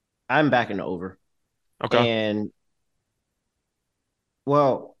 I'm backing the over. Okay. And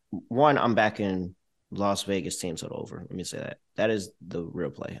well, one, I'm backing Las Vegas team total over. Let me say that. That is the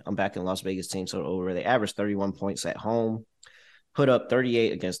real play. I'm backing Las Vegas team total over. They averaged 31 points at home, put up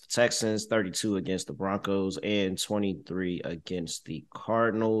 38 against the Texans, 32 against the Broncos, and 23 against the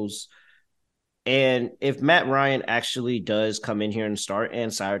Cardinals. And if Matt Ryan actually does come in here and start,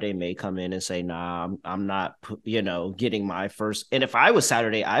 and Saturday may come in and say, nah, I'm not, getting my first. And if I was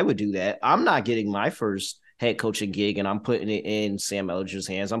Saturday, I would do that. I'm not getting my first head coaching gig, and I'm putting it in Sam Ehlinger's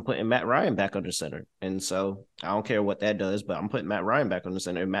hands. I'm putting Matt Ryan back under center. And so I don't care what that does, but I'm putting Matt Ryan back under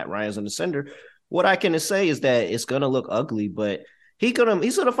center. And Matt Ryan's under center. What I can say is that it's going to look ugly, but he's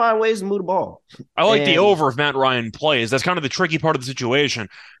gonna find ways to move the ball. I like the over if Matt Ryan plays. That's kind of the tricky part of the situation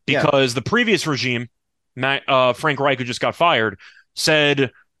because the previous regime, Frank Reich, who just got fired, said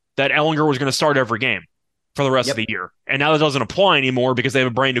that Ehlinger was going to start every game for the rest of the year. And now that doesn't apply anymore because they have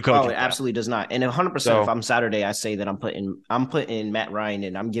a brand new coach. Oh, it absolutely does not. And 100%, if I'm Saturday, I say that I'm putting Matt Ryan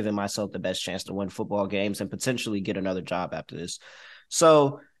in. I'm giving myself the best chance to win football games and potentially get another job after this.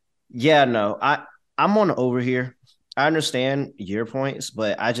 So, I'm on the over here. I understand your points,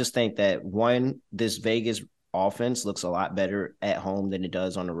 but I just think that, one, this Vegas offense looks a lot better at home than it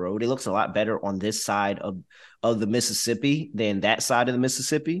does on the road. It looks a lot better on this side of the Mississippi than that side of the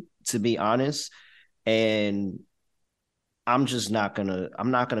Mississippi, to be honest. And I'm not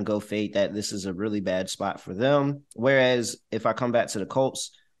gonna go fade that this is a really bad spot for them. Whereas if I come back to the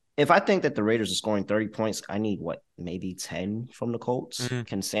Colts, if I think that the Raiders are scoring 30 points, I need maybe 10 from the Colts. Mm-hmm.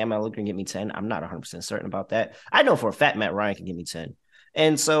 Can Sam Ehlinger get me 10? I'm not 100% certain about that. I know for a fact Matt Ryan can give me 10.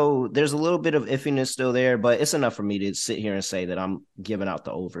 And so there's a little bit of iffiness still there, but it's enough for me to sit here and say that I'm giving out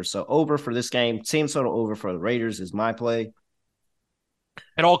the over. So over for this game, team total over for the Raiders is my play.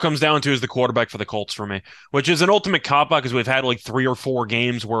 It all comes down to is the quarterback for the Colts for me, which is an ultimate cop-out because we've had like 3 or 4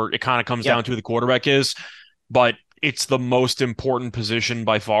 games where it kind of comes down to who the quarterback is. But it's the most important position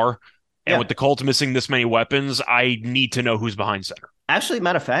by far. And with the Colts missing this many weapons, I need to know who's behind center. Actually,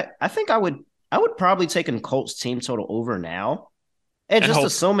 matter of fact, I think I would probably take a Colts team total over now. And just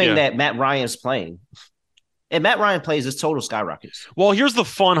assuming that Matt Ryan's playing. If Matt Ryan plays, his total skyrockets. Well, here's the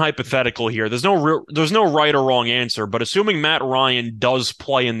fun hypothetical here. There's no right or wrong answer, but assuming Matt Ryan does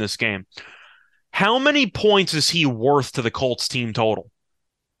play in this game, how many points is he worth to the Colts team total?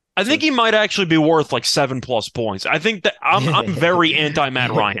 I think he might actually be worth like 7+ points. I think that I'm very anti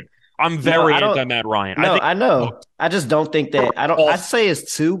Matt Ryan. I'm very anti Matt Ryan. No, I know. I just don't think that. I say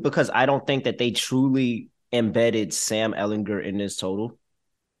it's 2 because I don't think that they truly embedded Sam Ehlinger in this total.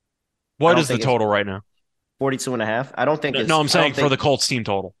 What is the total right now? 42.5. I don't think it's. No, I'm saying for the Colts team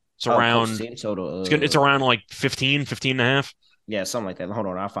total. It's around. Colts team total. It's around like 15.5. Yeah, something like that. Hold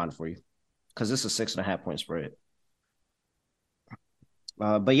on, I'll find it for you because this is 6.5 point spread.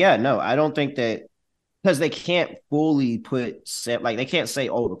 But I don't think that because they can't fully put they can't say,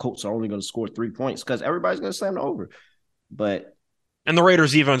 oh, the Colts are only going to score 3 points because everybody's going to slam the over. And the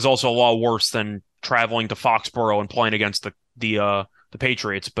Raiders even is also a lot worse than traveling to Foxborough and playing against the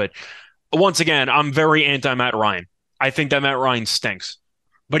Patriots. But once again, I'm very anti Matt Ryan. I think that Matt Ryan stinks.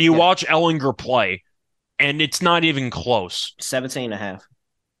 But you watch Ehlinger play, and it's not even close. 17.5.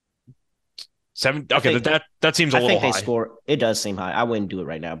 7. Okay, that seems a little high. I think they score. It does seem high. I wouldn't do it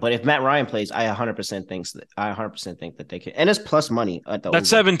right now. But if Matt Ryan plays, I 100% think that they can. And it's plus money at the. That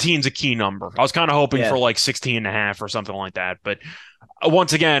 17's a key number. I was kind of hoping for like 16.5 or something like that. But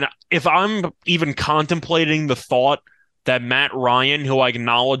once again, if I'm even contemplating the thought that Matt Ryan, who I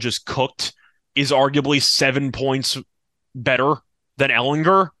acknowledge is cooked, is arguably 7 points better than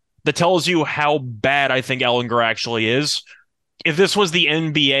Ellinger, that tells you how bad I think Ellinger actually is. If this was the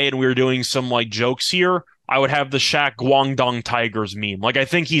NBA and we were doing some like jokes here, I would have the Shaq Guangdong Tigers meme. Like, I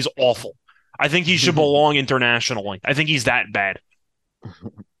think he's awful. I think he should belong internationally. I think he's that bad.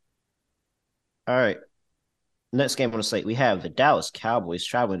 All right. Next game on the slate, we have the Dallas Cowboys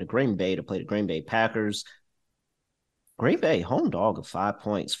traveling to Green Bay to play the Green Bay Packers. Green Bay, home dog of 5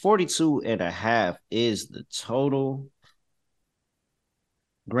 points. 42.5 is the total.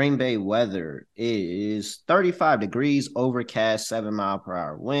 Green Bay weather is 35 degrees, overcast,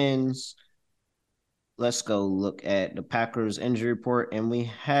 7-mile-per-hour winds. Let's go look at the Packers injury report, and we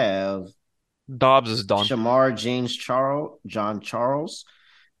have Dobbs is done. Shamar John Charles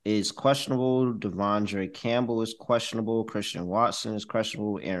is questionable. Devondre Campbell is questionable. Christian Watson is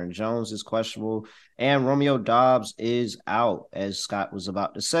questionable. Aaron Jones is questionable. And Romeo Dobbs is out, as Scott was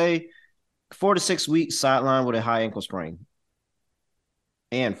about to say. 4 to 6 weeks sideline with a high ankle sprain.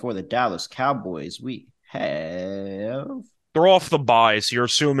 And for the Dallas Cowboys, we have... They're off the bye, so you're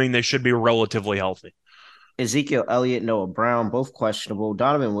assuming they should be relatively healthy. Ezekiel Elliott, Noah Brown, both questionable.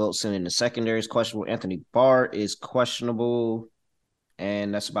 Donovan Wilson in the secondary is questionable. Anthony Barr is questionable.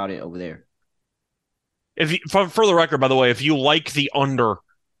 And that's about it over there. For the record, by the way, if you like the under,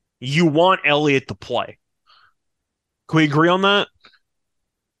 you want Elliott to play. Can we agree on that?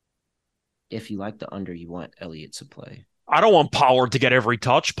 If you like the under, you want Elliott to play. I don't want Pollard to get every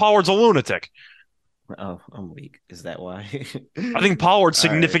touch. Pollard's a lunatic. Oh, I'm weak. Is that why? I think Pollard's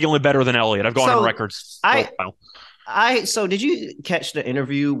significantly better than Elliott. I've gone on record. So did you catch the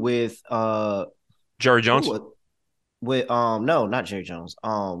interview with Jerry Jones? No, not Jerry Jones.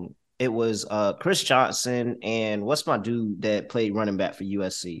 It was Chris Johnson and what's my dude that played running back for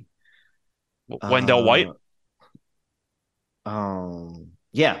USC? Wendell White?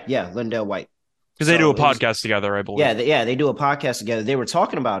 Yeah, Lendell White. Because they do a podcast together, I believe. Yeah, they do a podcast together. They were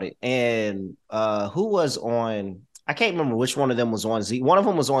talking about it. And who was on? I can't remember which one of them was on Zeke. One of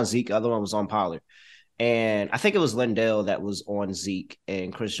them was on Zeke. The other one was on Pollard. And I think it was Lendell that was on Zeke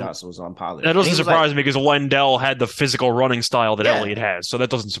and Chris Johnson was on Pollard. That doesn't surprise me because Lendell had the physical running style that Elliott has. So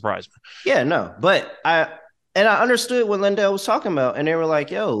that doesn't surprise me. Yeah, no. But I understood what Lendell was talking about. And they were like,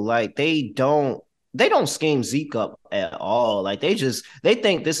 yo, like they don't scheme Zeke up at all. Like they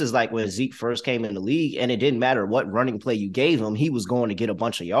think this is like when Zeke first came in the league and it didn't matter what running play you gave him, he was going to get a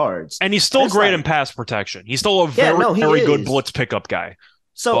bunch of yards. And he's still great in pass protection. He's still a very good blitz pickup guy.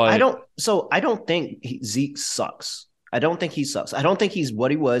 So I don't think Zeke sucks. I don't think he sucks. I don't think he's what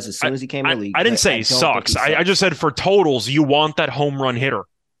he was as soon as he came in the league. I didn't say he sucks. I just said for totals, you want that home run hitter.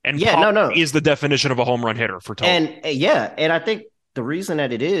 And no. Is the definition of a home run hitter for total. And I think the reason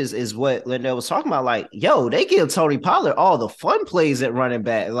that it is what Lendell was talking about. Like, yo, they give Tony Pollard all the fun plays at running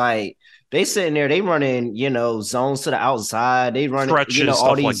back. Like, they sitting there, they running, zones to the outside. They running,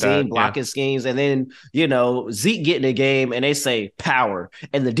 all these zone blocking schemes. And then, Zeke get in the game and they say power.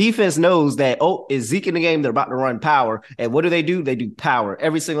 And the defense knows that, is Zeke in the game? They're about to run power. And what do? They do power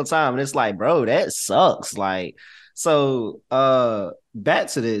every single time. And it's like, bro, that sucks. Like, so back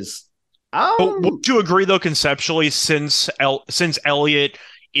to this. But would you agree, though, conceptually, since Elliott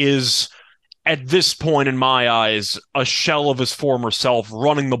is, at this point in my eyes, a shell of his former self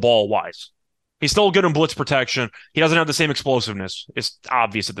running the ball wise? He's still good in blitz protection. He doesn't have the same explosiveness. It's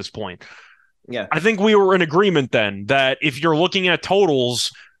obvious at this point. Yeah. I think we were in agreement then that if you're looking at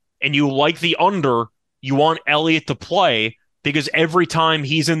totals and you like the under, you want Elliott to play because every time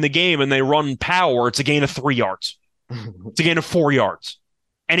he's in the game and they run power, it's a gain of 3 yards. It's a gain of 4 yards.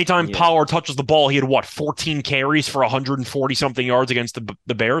 Anytime Pollard touches the ball, he had 14 carries for 140-something yards against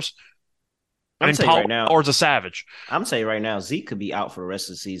the Bears? Pollard's a savage. I'm saying right now, Zeke could be out for the rest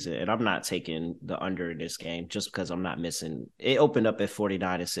of the season, and I'm not taking the under in this game just because I'm not missing. It opened up at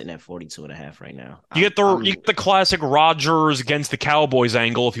 49 and sitting at 42.5 right now. You get the classic Rodgers against the Cowboys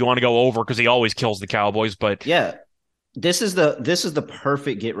angle if you want to go over because he always kills the Cowboys. But yeah, this is the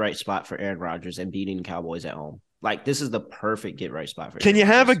perfect get right spot for Aaron Rodgers and beating the Cowboys at home. Like, this is the perfect get right spot for Aaron Rodgers. Can you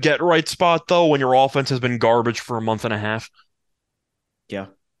have a get right spot though when your offense has been garbage for a month and a half? Yeah.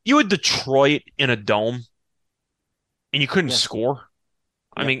 You had Detroit in a dome, and you couldn't score.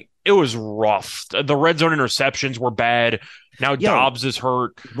 I mean, it was rough. The red zone interceptions were bad. Now Dobbs is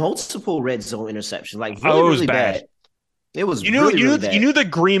hurt. Multiple red zone interceptions, like really bad. It was really bad. You knew that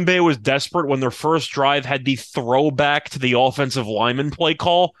Green Bay was desperate when their first drive had the throwback to the offensive lineman play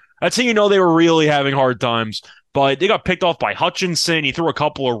call. That's how you know they were really having hard times. But they got picked off by Hutchinson. He threw a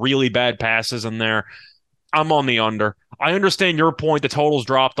couple of really bad passes in there. I'm on the under. I understand your point. The totals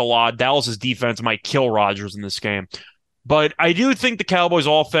dropped a lot. Dallas's defense might kill Rodgers in this game. But I do think the Cowboys'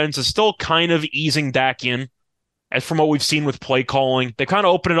 offense is still kind of easing Dak in. As from what we've seen with play calling, they kind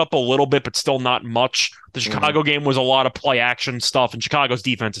of open it up a little bit, but still not much. The Chicago game was a lot of play action stuff, and Chicago's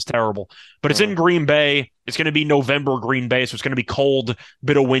defense is terrible. But it's in Green Bay. It's going to be November Green Bay, so it's going to be cold,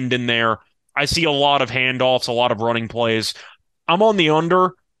 bit of wind in there. I see a lot of handoffs, a lot of running plays. I'm on the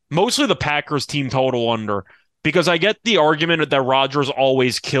under, mostly the Packers team total under, because I get the argument that Rodgers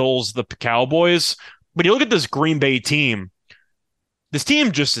always kills the Cowboys. But you look at this Green Bay team, this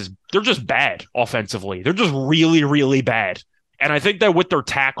team they're just bad offensively. They're just really, really bad. And I think that with their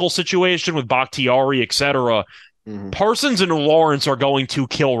tackle situation, with Bakhtiari, etc., Parsons and Lawrence are going to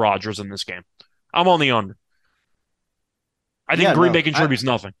kill Rodgers in this game. I'm on the under. I think Green Bay contributes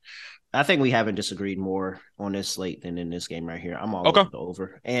nothing. I think we haven't disagreed more on this slate than in this game right here. I'm all over the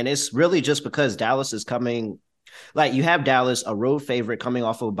over. And it's really just because Dallas is coming. Like, you have Dallas, a road favorite, coming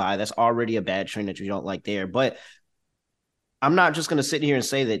off of a bye. That's already a bad trend that you don't like there. But I'm not just going to sit here and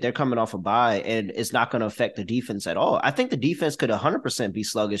say that they're coming off a bye and it's not going to affect the defense at all. I think the defense could 100% be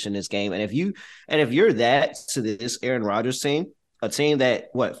sluggish in this game. And if you're that to this Aaron Rodgers team, a team that,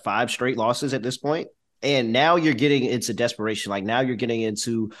 5 straight losses at this point, and now you're getting into desperation. Like, now you're getting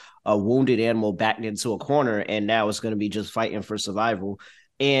into a wounded animal backed into a corner, and now it's going to be just fighting for survival.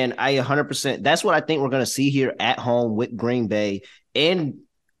 And I 100%, that's what I think we're going to see here at home with Green Bay in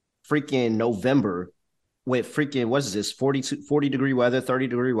freaking November. With freaking, what is this, 40-degree weather,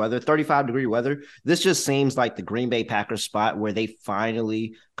 30-degree weather, 35-degree weather. This just seems like the Green Bay Packers spot where they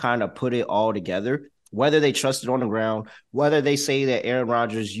finally kind of put it all together. Whether they trust it on the ground, whether they say that Aaron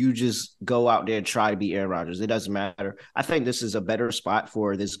Rodgers, you just go out there and try to be Aaron Rodgers. It doesn't matter. I think this is a better spot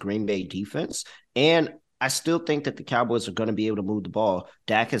for this Green Bay defense. And I still think that the Cowboys are going to be able to move the ball.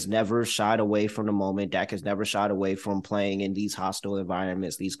 Dak has never shied away from the moment. Dak has never shied away from playing in these hostile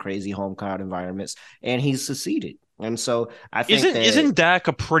environments, these crazy home crowd environments, and he's succeeded. And so I think isn't Dak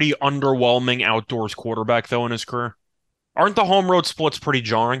a pretty underwhelming outdoors quarterback though in his career? Aren't the home road splits pretty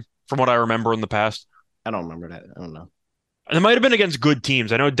jarring from what I remember in the past? I don't remember that. I don't know. And it might have been against good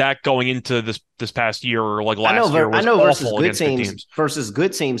teams. I know Dak going into this past year or like last year was awful against good teams. Versus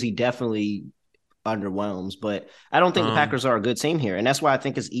good teams, he definitely underwhelms, but I don't think the Packers are a good team here, and that's why I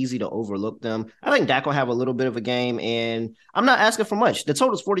think it's easy to overlook them. I think Dak will have a little bit of a game, and I'm not asking for much. The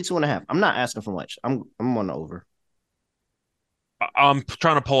total is 42.5. I'm not asking for much. I'm on the over. I'm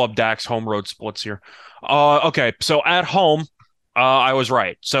trying to pull up Dak's home road splits here. Okay, so at home, I was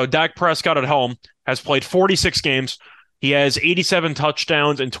right. So Dak Prescott at home has played 46 games. He has 87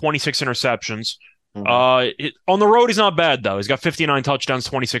 touchdowns and 26 interceptions. On the road, he's not bad, though. He's got 59 touchdowns,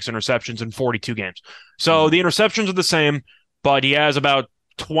 26 interceptions in 42 games. So the interceptions are the same, but he has about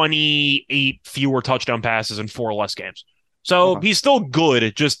 28 fewer touchdown passes in 4 less games. So he's still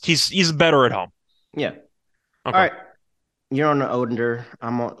good. Just he's better at home. Yeah. Okay. All right. You're on the under.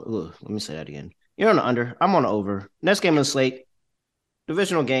 Let me say that again. You're on the under. I'm on the over. Next game on the slate,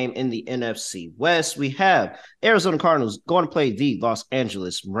 divisional game in the NFC West. We have Arizona Cardinals going to play the Los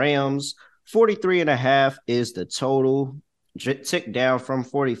Angeles Rams. 43.5 is the total. Tick down from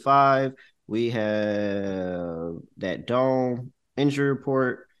 45. We have that Dome injury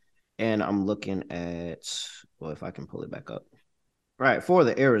report, and I'm looking at, if I can pull it back up. Right, for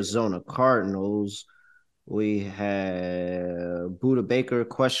the Arizona Cardinals, we have Budda Baker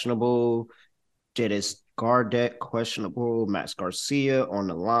questionable, Jadis Gardeck questionable, Max Garcia on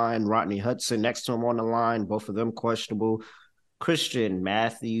the line, Rodney Hudson next to him on the line, both of them questionable. Christian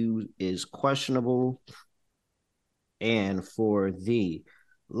Matthews is questionable. And for the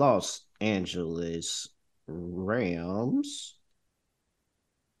Los Angeles Rams,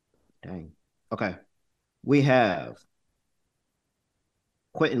 okay, we have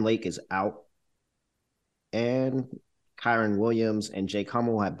Quentin Lake is out, and Kyron Williams and Jake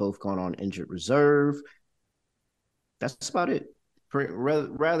Hummel have both gone on injured reserve. That's about it.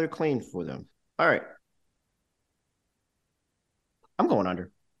 Rather clean for them. All right. I'm going under.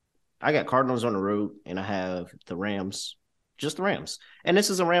 I got Cardinals on the road, and I have the Rams, just the Rams. And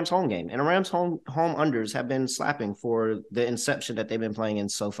this is a Rams home game. And the Rams home unders have been slapping for the inception that they've been playing in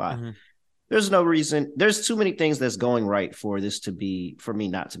so far. There's no reason. There's too many things that's going right for me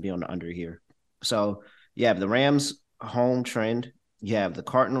not to be on the under here. So you have the Rams home trend. You have the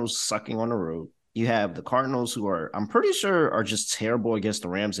Cardinals sucking on the road. You have the Cardinals who I'm pretty sure are just terrible against the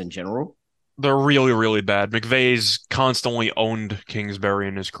Rams in general. They're really, really bad. McVay's constantly owned Kingsbury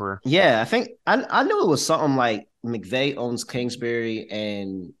in his career. Yeah, I think I knew it was something like McVay owns Kingsbury,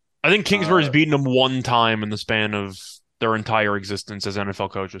 and I think Kingsbury's beaten him one time in the span of their entire existence as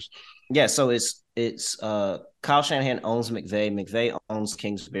NFL coaches. Yeah, so it's Kyle Shanahan owns McVay. McVay owns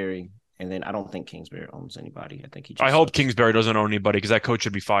Kingsbury, and then I don't think Kingsbury owns anybody. I think he just I hope sucks. Kingsbury doesn't own anybody because that coach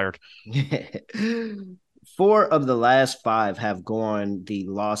should be fired. 4 of the last 5 have gone the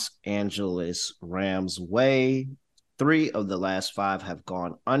Los Angeles Rams way. 3 of the last 5 have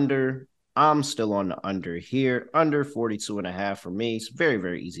gone under. I'm still on the under here. Under 42.5 for me. It's very,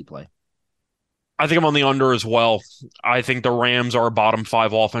 very easy play. I think I'm on the under as well. I think the Rams are a bottom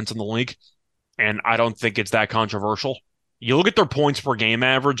 5 offense in the league, and I don't think it's that controversial. You look at their points per game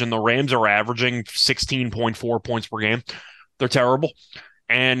average, and the Rams are averaging 16.4 points per game. They're terrible.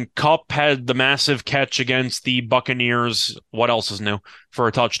 And Kupp had the massive catch against the Buccaneers. What else is new? For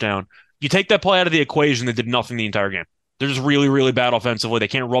a touchdown. You take that play out of the equation, they did nothing the entire game. They're just really, really bad offensively. They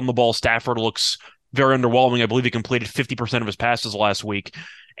can't run the ball. Stafford looks very underwhelming. I believe he completed 50% of his passes last week.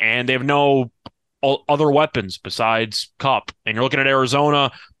 And they have no other weapons besides Kupp. And you're looking at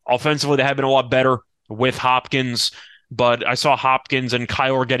Arizona. Offensively, they have been a lot better with Hopkins. But I saw Hopkins and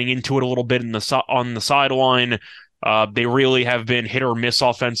Kyler getting into it a little bit on the sideline. They really have been hit or miss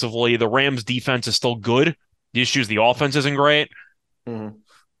offensively. The Rams' defense is still good. The issue is the offense isn't great. Mm-hmm.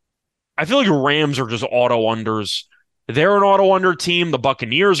 I feel like the Rams are just auto unders. They're an auto under team. The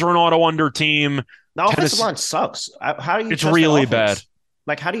Buccaneers are an auto under team. The offensive line sucks. How do you? It's trust really that offense? bad.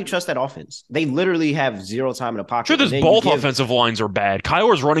 Like, how do you trust that offense? They literally have zero time in the pocket. Sure, there's both offensive lines are bad.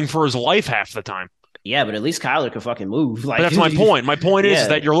 Kyler's running for his life half the time. Yeah, but at least Kyler can fucking move. Like, but that's my point. My point is Yeah.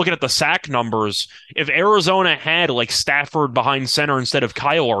 that you're looking at the sack numbers. If Arizona had like Stafford behind center instead of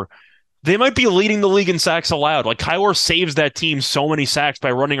Kyler, they might be leading the league in sacks allowed. Like Kyler saves that team so many sacks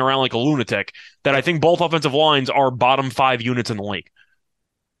by running around like a lunatic that I think both offensive lines are bottom 5 units in the league.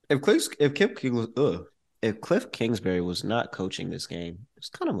 If Cliff Kingsbury was not coaching this game, it's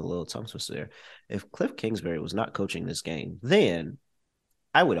kind of a little tongue twister there. If Cliff Kingsbury was not coaching this game, then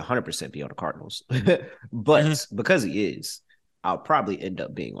I would 100% be on the Cardinals. But because he is, I'll probably end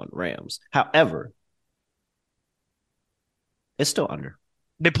up being on the Rams. However, it's still under.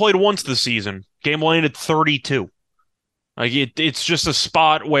 They played once this season. Game landed 32. Like it's just a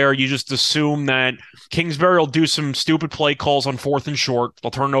spot where you just assume that Kingsbury will do some stupid play calls on 4th and short.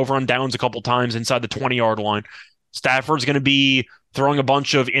 They'll turn it over on downs a couple times inside the 20-yard line. Stafford's going to be throwing a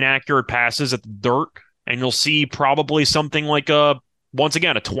bunch of inaccurate passes at the dirt, and you'll see probably something like once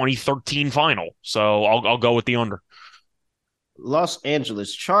again, a 2013 final. So I'll go with the under. Los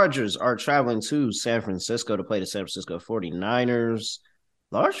Angeles Chargers are traveling to San Francisco to play the San Francisco 49ers.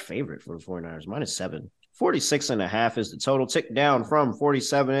 Large favorite for the 49ers, -7. 46.5 is the total, tick down from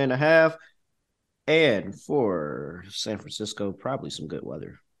 47.5. And for San Francisco, probably some good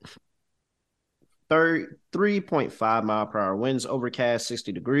weather. 3.5 mile per hour winds, overcast,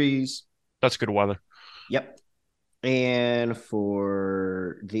 60 degrees. That's good weather. Yep. And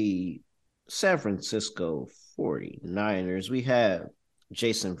for the San Francisco 49ers, we have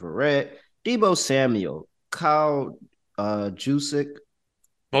Jason Verrett, Deebo Samuel, Kyle Juszczyk.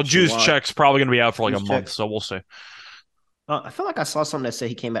 Well, Juszczyk's probably going to be out for like Juszczyk. a month, so we'll see. I feel like I saw something that said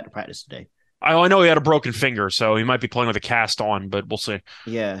he came back to practice today. I know he had a broken finger, so he might be playing with a cast on, but we'll see.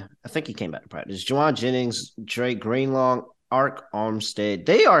 Yeah, I think he came back to practice. Juwan Jennings, Drake Greenlaw, Ark Armstead.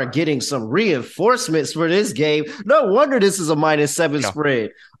 They are getting some reinforcements for this game. No wonder this is a -7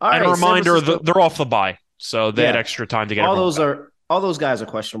 spread. All and right, a reminder, San Francisco- they're off the bye, so they had Yeah. extra time to get all everyone those back. all those guys are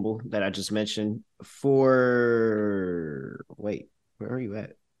questionable that I just mentioned. Wait, where are you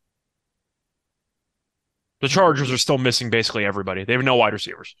at? The Chargers are still missing basically everybody. They have no wide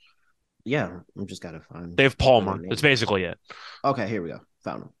receivers. Yeah, I'm just gotta find. They have Palmer. That's basically it. Okay, here we go.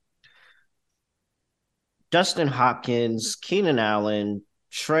 Found him. Dustin Hopkins, Keenan Allen,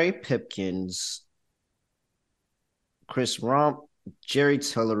 Trey Pipkins, Chris Rump, Jerry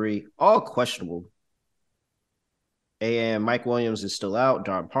Tillery, all questionable. And Mike Williams is still out.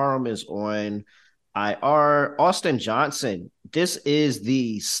 Don Parham is on IR. Austin Johnson, this is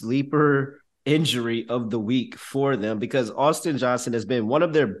the sleeper injury of the week for them because Austin Johnson has been one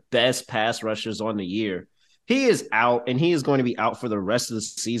of their best pass rushers on the year. He is out, and he is going to be out for the rest of the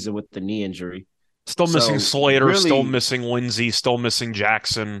season with the knee injury. Still missing So, Slater, really- still missing Lindsey, still missing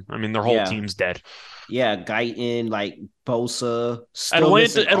Jackson. I mean, their whole Yeah. team's dead. Yeah, Guyton, like Bosa. still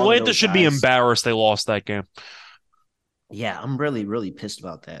missing all of Atlanta those should be guys. embarrassed they lost that game. Yeah, I'm really, really pissed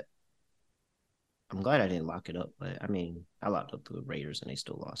about that. I'm glad I didn't lock it up, but I mean, I locked up the Raiders and they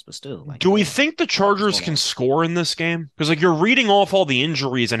still lost, but still. Like, Do we yeah. think the Chargers going can on? score in this game? Because like you're reading off all the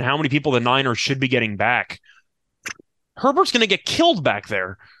injuries and how many people the Niners should be getting back. Herbert's going to get killed back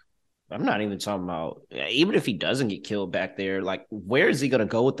there. I'm not even talking about even if he doesn't get killed back there. Like, where is he going to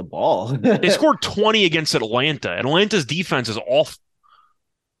go with the ball? They scored 20 against Atlanta. Atlanta's defense is awful.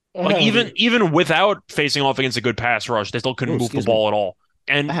 Like even without facing off against a good pass rush, they still couldn't move the ball at all.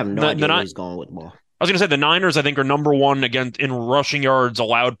 And I have no idea where he's going with the ball. I was going to say the Niners, I think, are number one again in rushing yards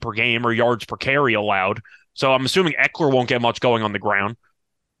allowed per game or yards per carry allowed. So I'm assuming Eckler won't get much going on the ground.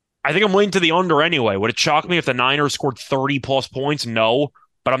 I think I'm leaning to the under anyway. Would it shock me if the Niners scored 30 plus points? No,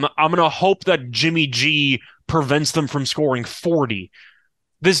 but I'm going to hope that Jimmy G prevents them from scoring 40.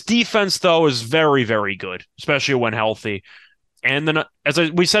 This defense, though, is very, very good, especially when healthy. And then, as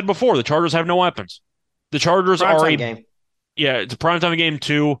we said before, the Chargers have no weapons. The Chargers are a game. Yeah, it's a primetime game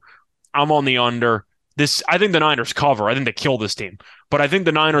too. I'm on the under. I think the Niners cover. I think they kill this team. But I think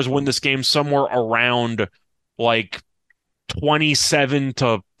the Niners win this game somewhere around like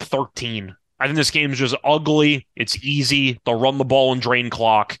 27-13. I think this game is just ugly. It's easy. They'll run the ball and drain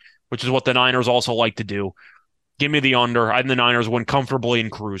clock, which is what the Niners also like to do. Give me the under. I think the Niners win comfortably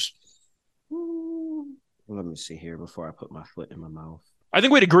and cruise. Let me see here before I put my foot in my mouth. I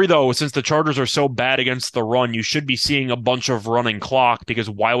think we'd agree, though, since the Chargers are so bad against the run, you should be seeing a bunch of running clock because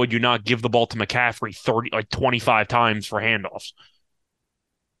why would you not give the ball to McCaffrey 25 times for handoffs?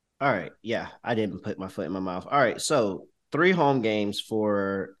 All right. Yeah, I didn't put my foot in my mouth. All right. So 3 home games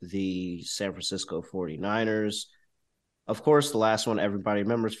for the San Francisco 49ers. Of course, the last one everybody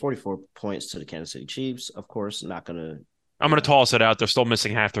remembers, 44 points to the Kansas City Chiefs. Of course, I'm going to toss it out. They're still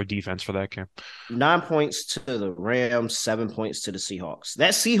missing half their defense for that game. 9 points to the Rams, 7 points to the Seahawks.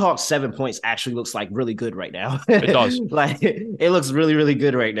 That Seahawks 7 points actually looks like really good right now. It does. It looks really, really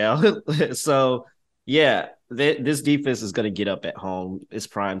good right now. So, yeah, this defense is going to get up at home. It's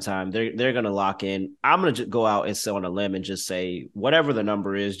prime time. They're going to lock in. I'm going to go out and sit on a limb and just say whatever the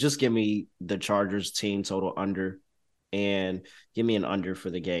number is, just give me the Chargers team total under. And give me an under for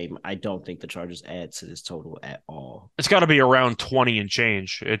the game. I don't think the Chargers add to this total at all. It's got to be around 20 and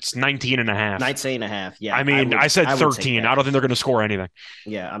change. It's 19 and a half. 19 and a half, yeah. I mean, I said 13. I don't think they're going to score anything.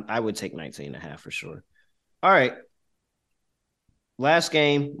 Yeah, I would take 19 and a half for sure. All right. Last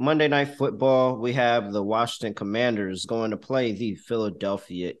game, Monday Night Football. We have the Washington Commanders going to play the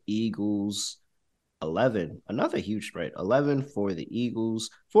Philadelphia Eagles. 11. Another huge spread. 11 for the Eagles.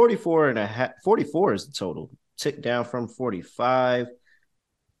 44 is the total. Tick down from 45.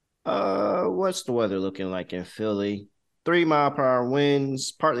 What's the weather looking like in Philly? 3-mile-per-hour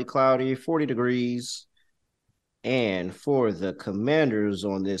winds, partly cloudy, 40 degrees. And for the Commanders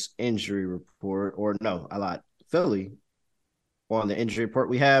on this injury report, Philly on the injury report,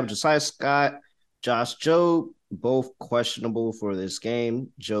 we have Josiah Scott, Josh Jobe, both questionable for this game.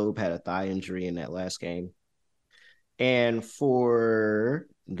 Jobe had a thigh injury in that last game. And for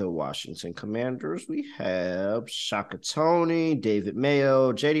the Washington Commanders, we have Shaka Toney, David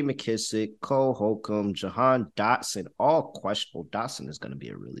Mayo, J.D. McKissick, Cole Holcomb, Jahan Dotson, all questionable. Dotson is going to be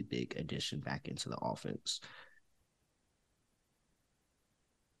a really big addition back into the offense.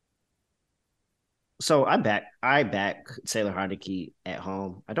 So I back Taylor Heinicke at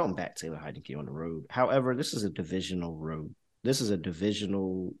home. I don't back Taylor Heinicke on the road. However, this is a divisional road. This is a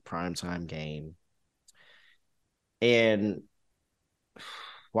divisional primetime game. And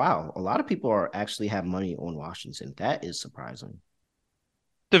wow, a lot of people actually have money on Washington. That is surprising.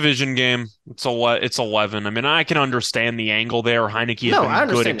 Division game. It's 11. I mean, I can understand the angle there. Heinicke has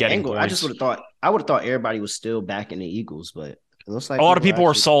been good at getting points. I just would have thought everybody was still backing the Eagles, but it looks like a lot of people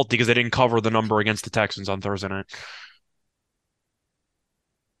are salty because they didn't cover the number against the Texans on Thursday night.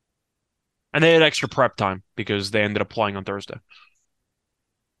 And they had extra prep time because they ended up playing on Thursday.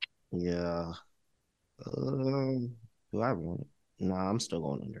 Yeah. Do I want it? No, I'm still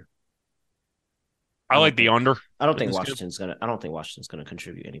going under. I like the under. I don't think Washington's gonna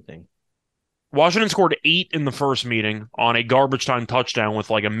contribute anything. Washington scored 8 in the first meeting on a garbage time touchdown with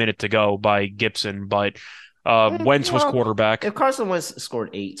like a minute to go by Gibson, but Wentz was quarterback. If Carson Wentz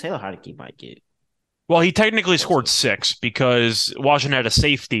scored 8, Taylor Heinicke might get. Well, he technically scored 6 because Washington had a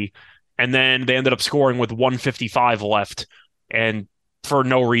safety, and then they ended up scoring with 1:55 left, and for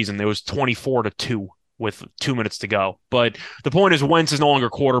no reason, it was 24-2. With 2 minutes to go. But the point is Wentz is no longer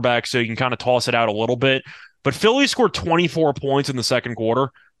quarterback, so you can kind of toss it out a little bit. But Philly scored 24 points in the second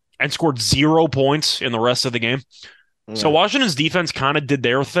quarter and scored 0 points in the rest of the game. Yeah. So Washington's defense kind of did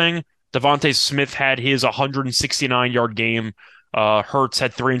their thing. Devontae Smith had his 169-yard game. Hurts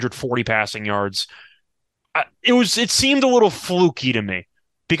had 340 passing yards. It seemed a little fluky to me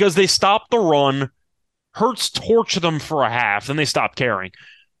because they stopped the run. Hurts torched them for a half, then they stopped caring.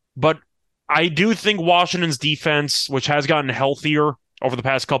 But I do think Washington's defense, which has gotten healthier over the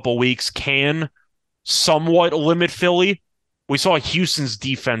past couple of weeks, can somewhat limit Philly We saw Houston's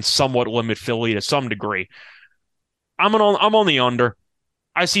defense somewhat limit Philly to some degree. I'm on the under.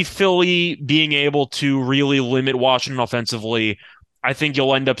 I see Philly being able to really limit Washington offensively. I think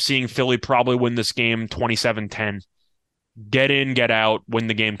you'll end up seeing Philly probably win this game 27-10. Get in, get out, win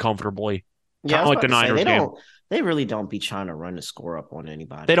the game comfortably. Yeah, Kind of like the Niners game. They really don't be trying to run the score up on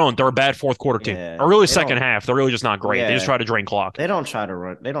anybody. They don't. They're a bad fourth quarter team. Yeah, or really second half. They're really just not great. Yeah. They just try to drain clock. They don't try to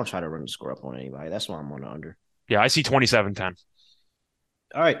run the score up on anybody. That's why I'm on the under. Yeah, I see 27-10.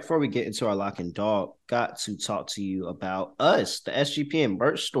 All right, before we get into our lock and dog, got to talk to you about us, the SGPN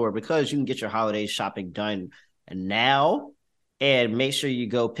merch store, because you can get your holiday shopping done now. And make sure you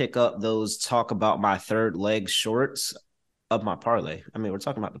go pick up those Talk About My Third Leg shorts of my parlay. I mean, we're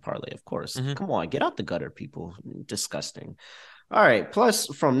talking about the parlay, of course. Mm-hmm. Come on, get out the gutter, people. Disgusting. All right, plus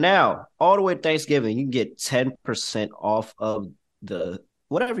from now all the way to Thanksgiving, you can get 10% off of the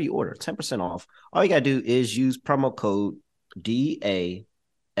whatever you order, 10% off. All you got to do is use promo code DALLASSUCKS,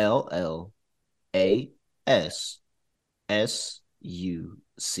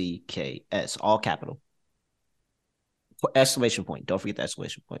 all capital. Exclamation point. Don't forget the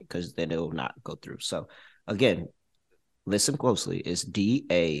exclamation point because then it will not go through. So again, listen closely. It's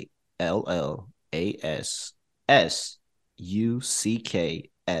DALLASSUCKS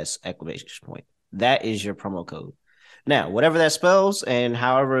exclamation point. That is your promo code. Now, whatever that spells and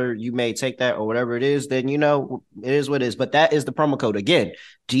however you may take that or whatever it is, then it is what it is. But that is the promo code. Again,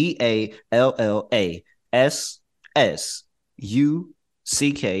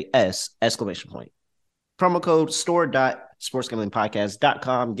 DALLASSUCKS exclamation point. Promo code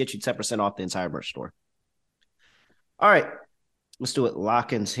store.sportsgamblingpodcast.com. Get you 10% off the entire merch store. All right. Let's do it.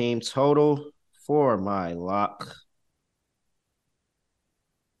 Lock and team total for my lock.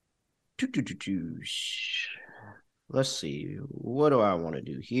 Let's see. What do I want to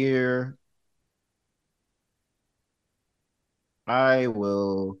do here? I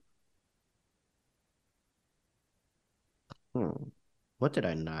will. What did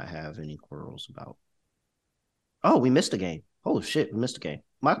I not have any quarrels about? Oh, we missed a game. Holy shit, we missed a game.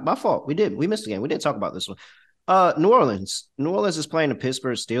 My fault. We missed a game. We didn't talk about this one. New Orleans. New Orleans is playing the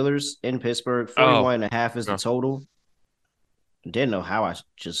Pittsburgh Steelers in Pittsburgh. 41.5 is the total. Didn't know how I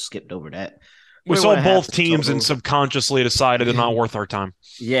just skipped over that. We saw both teams and subconsciously decided they're not worth our time.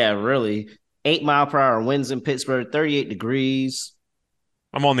 Yeah, really. 8-mile-per-hour winds in Pittsburgh, 38 degrees.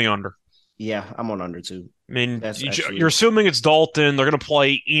 I'm on the under. Yeah, I'm on under too. I mean, you're assuming it's Dalton. They're going to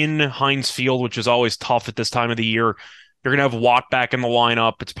play in Heinz Field, which is always tough at this time of the year. You're going to have Watt back in the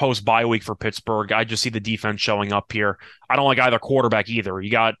lineup. It's post-bye week for Pittsburgh. I just see the defense showing up here. I don't like either quarterback either.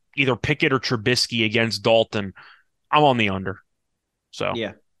 You got either Pickett or Trubisky against Dalton. I'm on the under. So,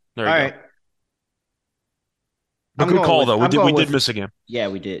 yeah. There you go. But good call, though. We did miss a game. Yeah,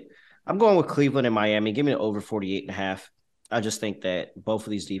 we did. I'm going with Cleveland and Miami. Give me the over 48.5. I just think that both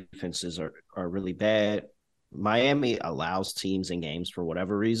of these defenses are really bad. Miami allows teams in games for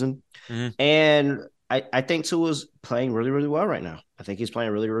whatever reason. Mm-hmm. And I think Tua's playing really, really well right now. I think he's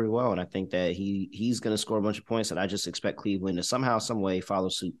playing really, really well. And I think that he's going to score a bunch of points. And I just expect Cleveland to somehow, some way follow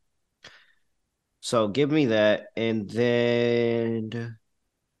suit. So give me that. And then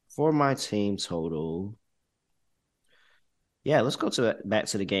for my team total, yeah, let's go back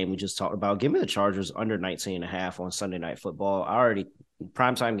to the game we just talked about. Give me the Chargers under 19.5 on Sunday Night Football.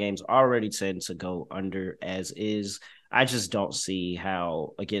 Primetime games already tend to go under as is. I just don't see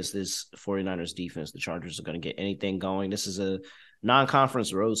how against this 49ers defense the Chargers are going to get anything going. This is a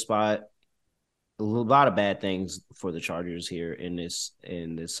non-conference road spot. A lot of bad things for the Chargers here in this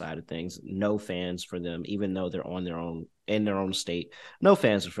side of things. No fans for them, even though they're in their own state. No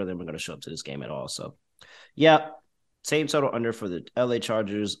fans for them are going to show up to this game at all. So, yeah. Same total under for the LA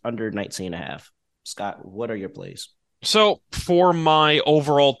Chargers, under 19.5. Scott, what are your plays? So for my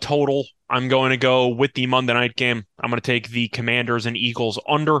overall total, I'm going to go with the Monday night game. I'm going to take the Commanders and Eagles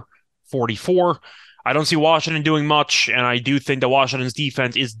under 44. I don't see Washington doing much, and I do think that Washington's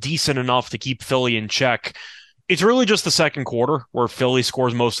defense is decent enough to keep Philly in check. It's really just the second quarter where Philly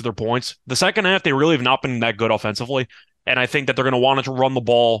scores most of their points. The second half, they really have not been that good offensively. And I think that they're going to want to run the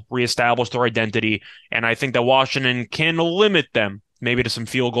ball, reestablish their identity. And I think that Washington can limit them maybe to some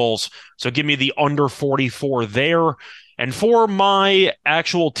field goals. So give me the under 44 there. And for my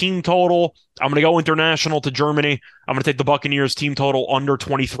actual team total, I'm going to go international to Germany. I'm going to take the Buccaneers team total under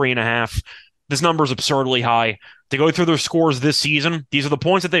 23.5. This number is absurdly high. To go through their scores this season, these are the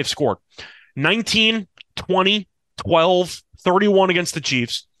points that they've scored. 19, 20, 12, 31 against the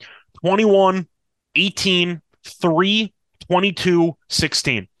Chiefs, 21, 18, 3, 22,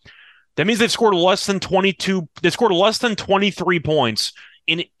 16. That means they've scored less than 22. They scored less than 23 points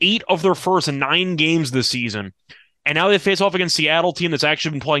in 8 of their first 9 games this season. And now they face off against Seattle team that's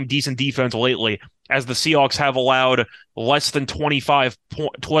actually been playing decent defense lately, as the Seahawks have allowed less than 24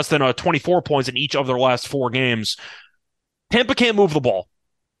 points in each of their last 4 games. Tampa can't move the ball.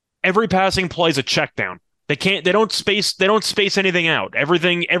 Every passing play is a check down. They don't space anything out.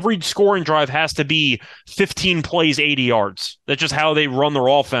 Every scoring drive has to be 15 plays, 80 yards. That's just how they run their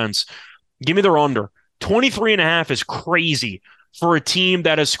offense. Give me their under. 23.5 is crazy for a team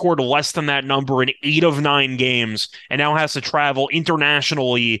that has scored less than that number in 8 of 9 games and now has to travel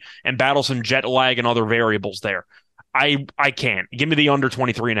internationally and battle some jet lag and other variables there. I can't. Give me the under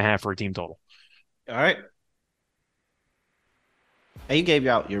 23.5 for a team total. All right. And you gave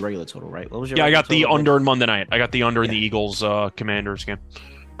out your regular total, right? What was your I got the total? under in Monday night. I got the under in the Eagles Commanders game.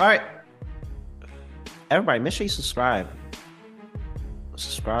 All right. Everybody, make sure you subscribe.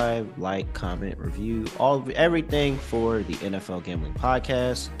 Subscribe, like, comment, review, everything for the NFL Gambling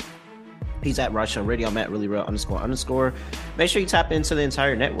Podcast. He's at Russia Radio. I'm at really real __. Make sure you tap into the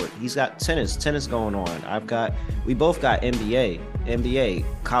entire network. He's got tennis going on. We both got NBA,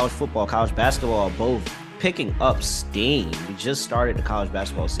 college football, college basketball, both picking up steam. We just started the college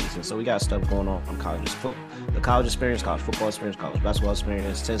basketball season, so we got stuff going on the college experience, college football experience, college basketball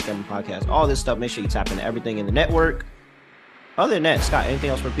experience, tennis gambling podcast, all this stuff. Make sure you tap into everything in the network. Other than that, Scott, anything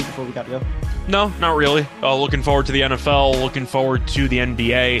else for people before we got to go? No, not really. Looking forward to the NFL, looking forward to the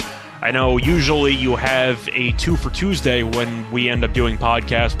NBA. I know usually you have a 2 for Tuesday when we end up doing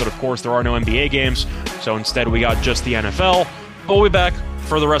podcasts, but of course there are no NBA games, so instead we got just the NFL. But we'll be back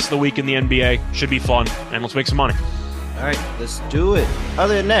for the rest of the week in the NBA. Should be fun, and let's make some money. All right, let's do it.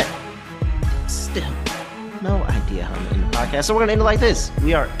 Other than that, still no idea how to end the podcast, so we're going to end it like this.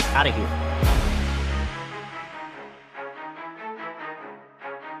 We are out of here.